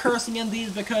a lot of cursing in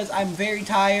these because I'm very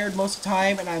tired most of the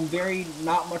time and I'm very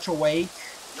not much awake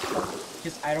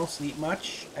because I don't sleep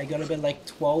much. I go to bed like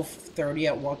 12:30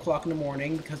 at 1 o'clock in the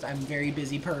morning because I'm a very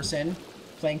busy person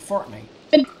playing Fortnite.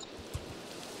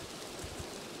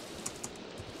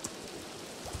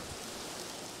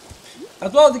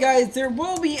 As well, guys, there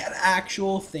will be an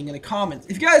actual thing in the comments.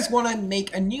 If you guys want to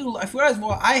make a new, if you guys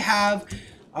want, I have,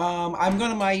 I'm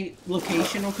going to my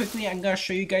location real quickly. I'm going to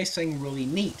show you guys something really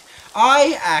neat.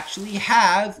 I actually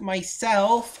have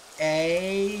myself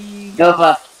a...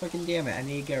 Fucking damn it, I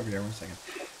need to get over there 1 second.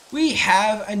 We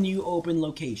have a new open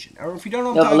location. Or if you don't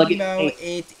know what I'm talking about,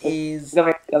 it is...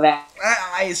 Go back. My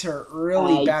eyes hurt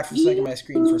really bad for sucking my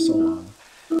screen for so long.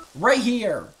 Right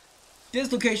here. This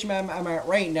location I'm at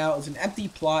right now is an empty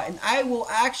plot, and I will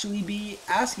actually be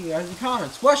asking you guys in the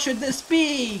comments, what should this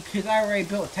be? Because I already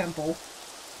built a temple.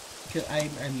 Because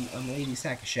I'm a lazy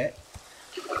sack of shit.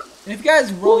 And if you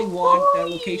guys really want that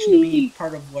location to be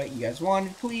part of what you guys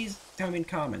wanted, please tell me in the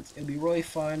comments. It'll be really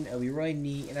fun, it'll be really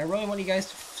neat, and I really want you guys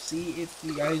to see if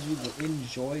you guys would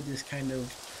enjoy this kind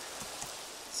of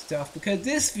stuff. Because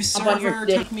this server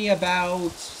took me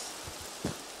about...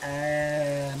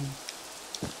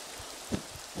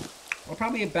 well,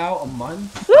 probably about a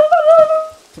month,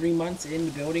 3 months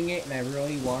into building it, and I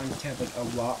really wanted to have like a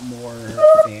lot more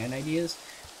fan ideas.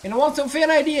 And I want some fan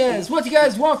ideas. What do you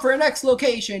guys want for our next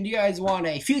location? Do you guys want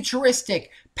a futuristic,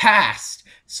 past,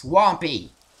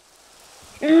 swampy,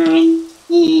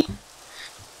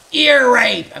 ear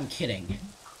rape? I'm kidding.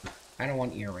 I don't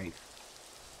want ear rape.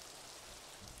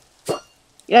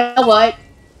 You know what?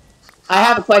 I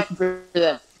have a question for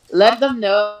this. Let them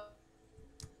know.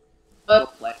 What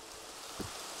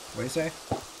do you say?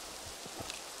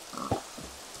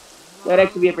 That'd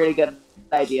actually be a pretty good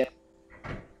idea.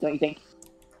 Don't you think?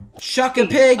 Chuck a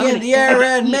pig in the air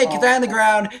and make it on the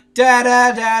ground. Da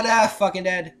da da da. Fucking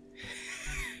dead.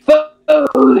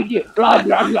 Food! Blah,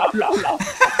 blah, blah, blah, blah.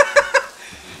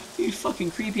 You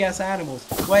fucking creepy ass animals.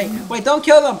 Wait, don't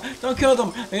kill them! Don't kill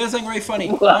them! I got something really funny.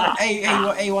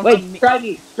 Hey, one Wait, try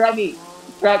me.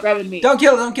 Try grabbing me. Don't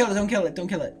kill it! Don't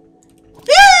kill it!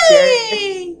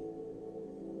 Yay!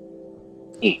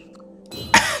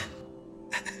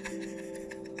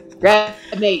 Grab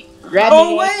me.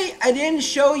 Oh wait, I didn't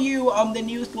show you the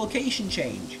new location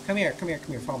change. Come here,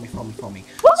 follow me.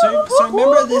 So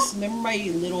remember this? Remember my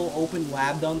little open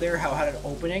lab down there? How had an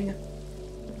opening?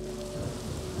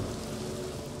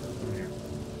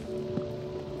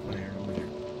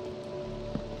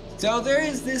 So there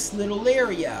is this little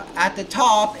area. At the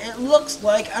top, it looks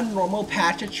like a normal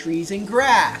patch of trees and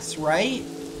grass, right?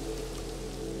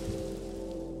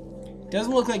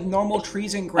 Doesn't look like normal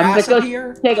trees and grass up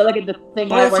here. Take a look at the thing.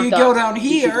 But if you go down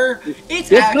here,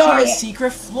 it's actually a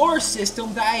secret floor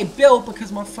system that I built because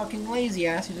my fucking lazy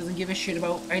ass who doesn't give a shit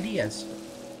about ideas.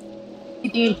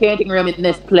 The enchanting room in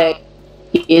this place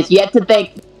is yet to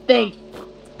think.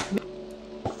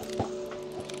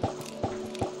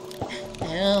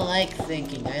 I don't like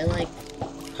thinking. I like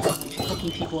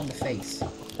looking people in the face.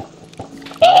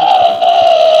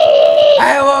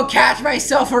 I will catch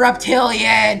myself a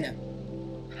reptilian!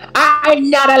 I'm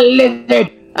not a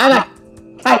lizard! I'm a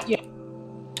titan!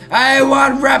 I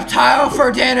want reptile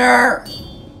for dinner!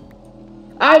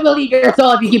 I will eat your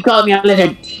soul if you keep calling me a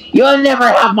lizard. You'll never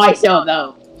have my soul,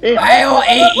 though. I will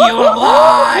eat you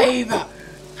alive!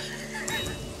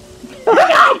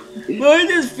 What did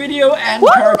this video and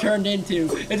car turned into?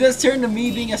 It just turned to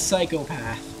me being a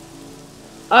psychopath.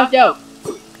 Also,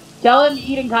 tell him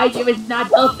eating kaiju is not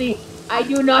healthy. I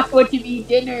do not want to eat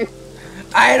dinner.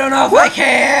 I don't know if I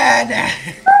can!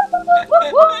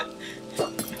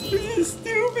 This is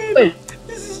stupid!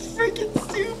 This is freaking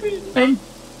stupid! And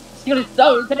steal his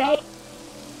soul today.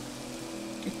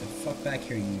 Get the fuck back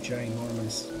here, you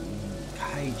ginormous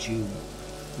kaiju.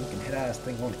 Looking head-ass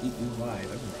thing, I want to eat you alive.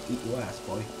 I'm gonna eat your ass,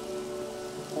 boy.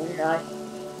 No, you're not. I'm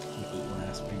gonna eat your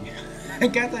ass, baby. I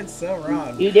got that so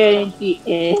wrong. You didn't see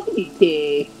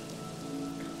anything.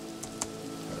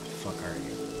 Where the fuck are you?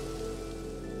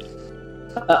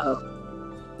 Uh-oh.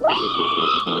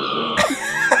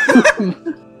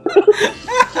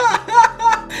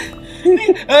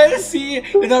 I see,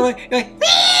 and I'm like,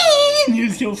 and you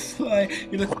just go fly.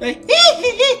 You're like,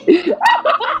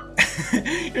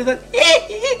 you're like,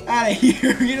 out of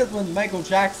here. You just went Michael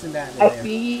Jackson out of there. I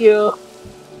see you.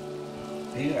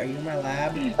 Are you in my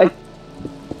lab?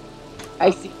 I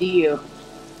see you.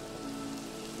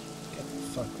 Get the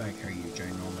fuck back here, you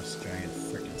ginormous giant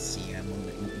freaking CM.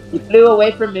 You flew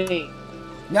away from me.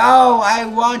 No, I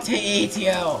want to eat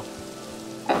you.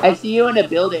 I see you in a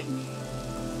building.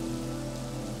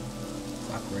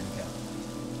 Fuck, where'd he go?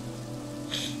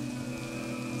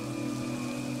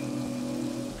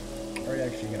 Where'd he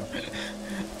actually go?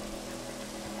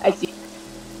 I see.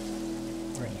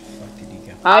 Where the fuck did he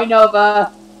go? Hi,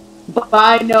 Nova.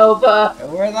 Bye, Nova.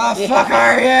 Where the fuck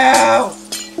are you?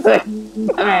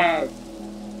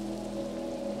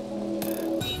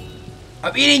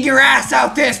 I'm eating your ass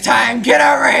out this time! Get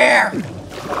over here!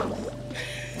 Oh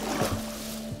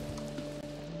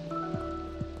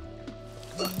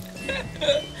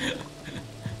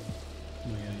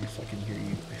my god, I fucking hear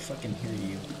you. I fucking hear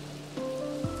you.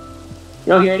 You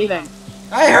don't hear anything.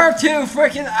 I heard too!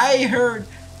 Freaking I heard!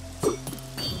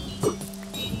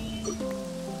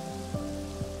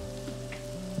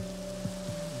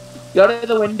 Go to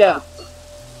the window.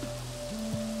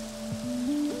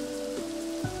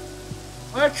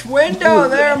 Which window?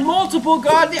 There are multiple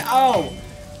goddamn. Oh!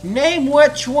 Name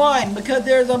which one, because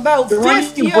there's about The one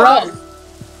 50 you of broke. them.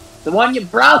 The one you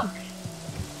broke.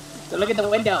 So look at the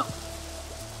window.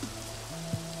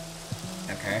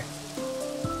 Okay.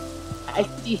 I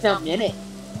see something in it.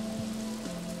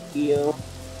 You.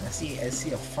 I see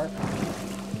a fart.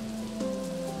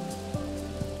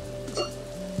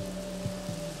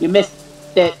 You missed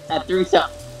it. I threw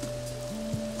something.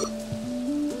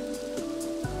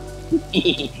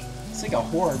 It's like a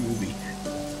horror movie.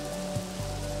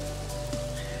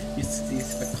 You see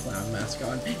the clown mask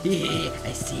on. Yeah,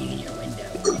 I see you in your window.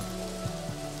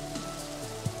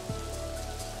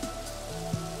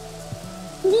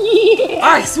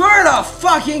 I swear to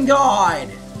fucking God!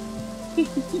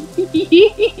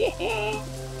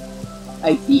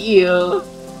 I see you.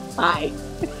 Hi.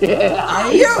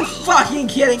 Are you fucking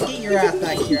kidding? Get your ass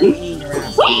back here. I'm eating your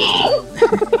ass.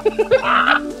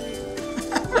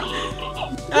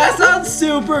 That sounds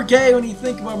super gay when you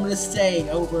think of what I'm gonna say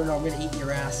over and over. I'm gonna eat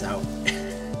your ass out.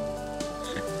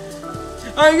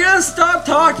 I'm gonna stop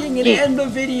talking and end the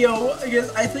video because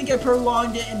I think I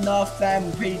prolonged it enough that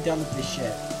I'm pretty done with this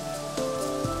shit.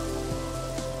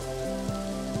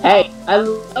 Hey, I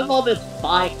love all this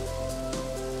fight.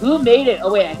 Who made it?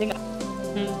 Oh wait, I think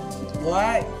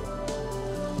What?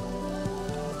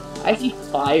 I see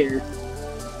fire.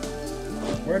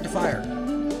 Where'd the fire?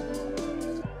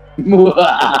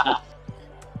 I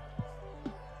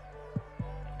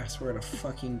swear to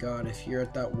fucking God, if you're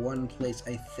at that one place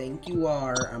I think you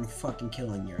are, I'm fucking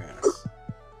killing your ass.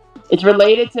 It's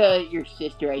related to your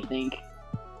sister, I think.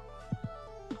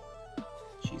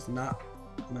 She's not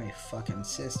my fucking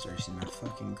sister, she's my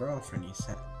fucking girlfriend, you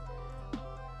said.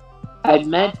 I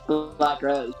meant Black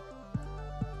Rose.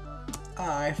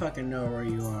 I fucking know where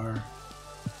you are.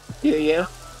 Do you?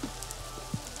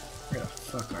 Where the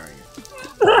fuck are you?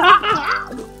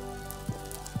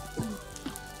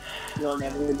 You'll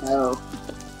never know.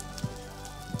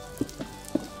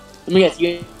 Let me guess,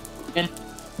 you again?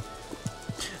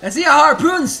 I see a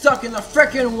harpoon stuck in the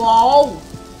frickin' wall!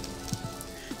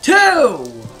 2!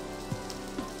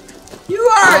 You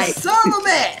are a son of a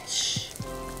bitch!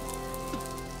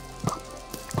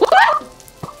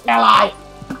 Ally!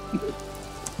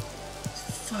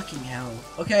 Fucking hell.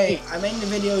 Okay, I'm ending the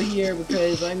video here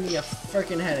because I'm getting a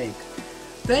freaking headache.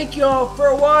 Thank you all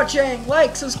for watching!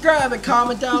 Like, subscribe, and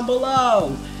comment down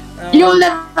below! You'll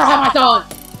never have my son!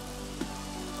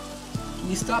 Can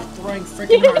you stop throwing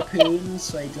freaking harpoons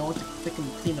so I don't have to freaking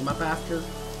clean them up after?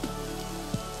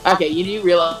 Okay, you do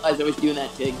realize I was doing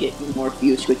that to get more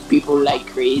views, which people like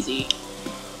crazy.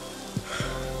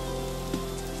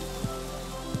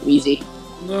 Easy.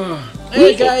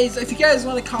 Hey guys, if you guys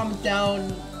want to comment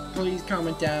down, please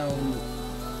comment down.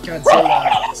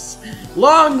 Godzilla.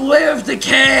 Long live the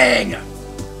king!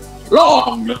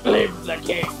 Long live the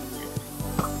king!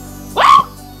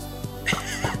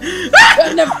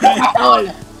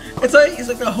 It's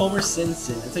like the Homer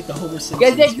Simpson. It's like the Homer Simpson.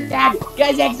 Guys, zigzag!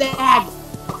 Guys, zigzag!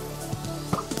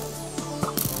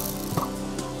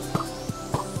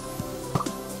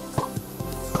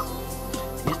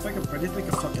 He's like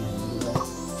a fucking homo.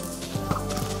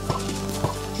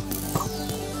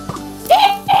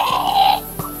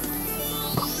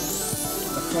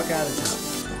 The fuck out of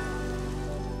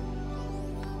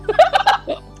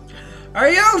town. Are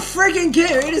you freaking king!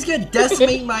 You're just gonna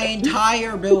decimate my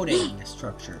entire building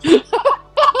structure.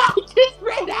 I just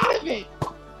ran out of it.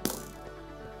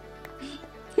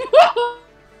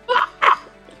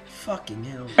 Fucking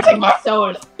hell. Take my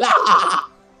sword.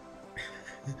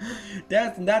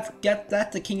 That's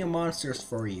the king of monsters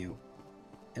for you.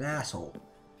 An asshole.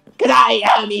 Cause I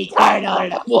am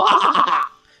eternal.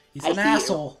 He's I an see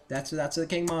asshole. That's the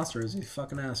king of monsters. He's a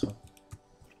fucking asshole.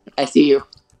 I see you.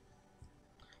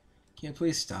 Can you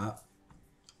please stop?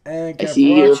 And I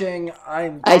see you. watching.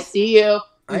 I see you.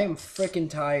 I am freaking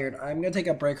tired. I'm gonna take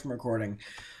a break from recording.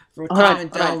 Hold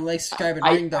Comment on. down, like, subscribe, and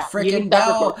I- ring the you freaking can stop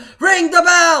bell. recording. Ring the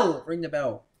bell. Ring the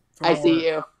bell. for I more. see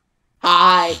you.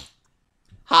 Hi.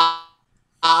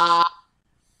 Hi.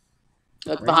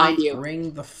 Look behind you.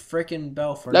 Ring the freaking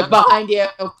bell for. Look behind you.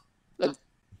 Look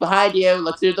behind you.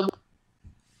 Look through the.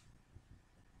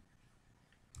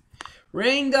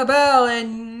 Ring the bell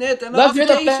and hit the Look through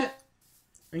the. notification.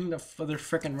 Ring the other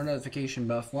freaking notification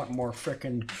bell. If you want more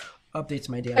freaking updates,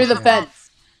 my damn. Through the channel.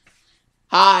 fence.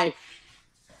 Hi.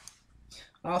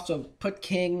 Also, put the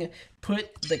king.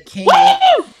 Put the king.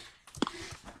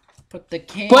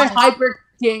 Put Hyper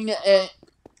King.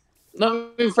 Let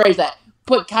me rephrase that.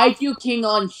 Put Kaiju King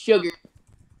on sugar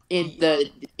in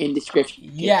description.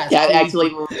 Yes, Yeah, please.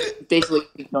 actually, we're basically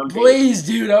going crazy. Please,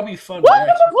 dude, that'll be fun.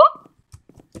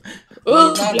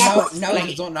 Ooh,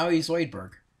 Now he's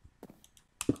Zoidberg.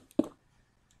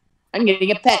 I'm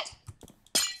getting a pet.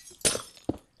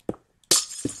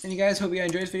 And you guys, hope you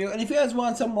enjoyed this video. And if you guys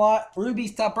want some Ruby,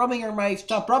 stop rubbing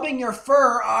your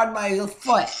fur on my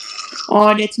foot.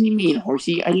 Oh, that's me, mean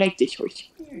horsey. I like this horse.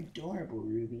 You're adorable,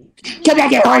 Ruby. Come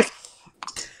back here, horse.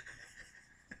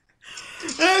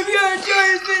 If you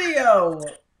enjoyed this video,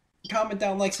 comment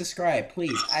down, like, subscribe,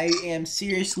 please. I am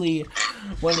seriously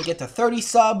wanting to get to 30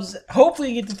 subs.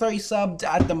 Hopefully, get to 30 subs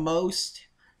at the most.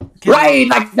 Ride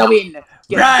like the wind.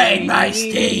 Ride my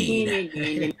steed.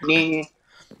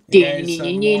 You guys,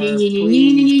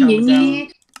 please comment down.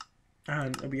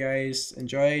 And hope you guys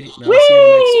enjoyed. And I'll see you in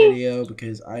the next video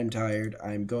because I'm tired.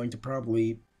 I'm going to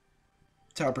probably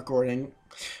stop recording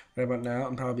right about now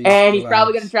and probably. And he's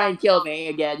probably gonna try and kill me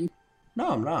again. No,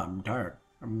 I'm not. I'm tired.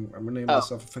 I'm gonna give Oh.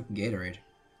 myself a fucking Gatorade.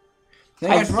 Thank you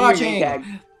guys for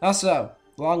watching. Also,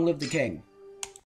 long live the king.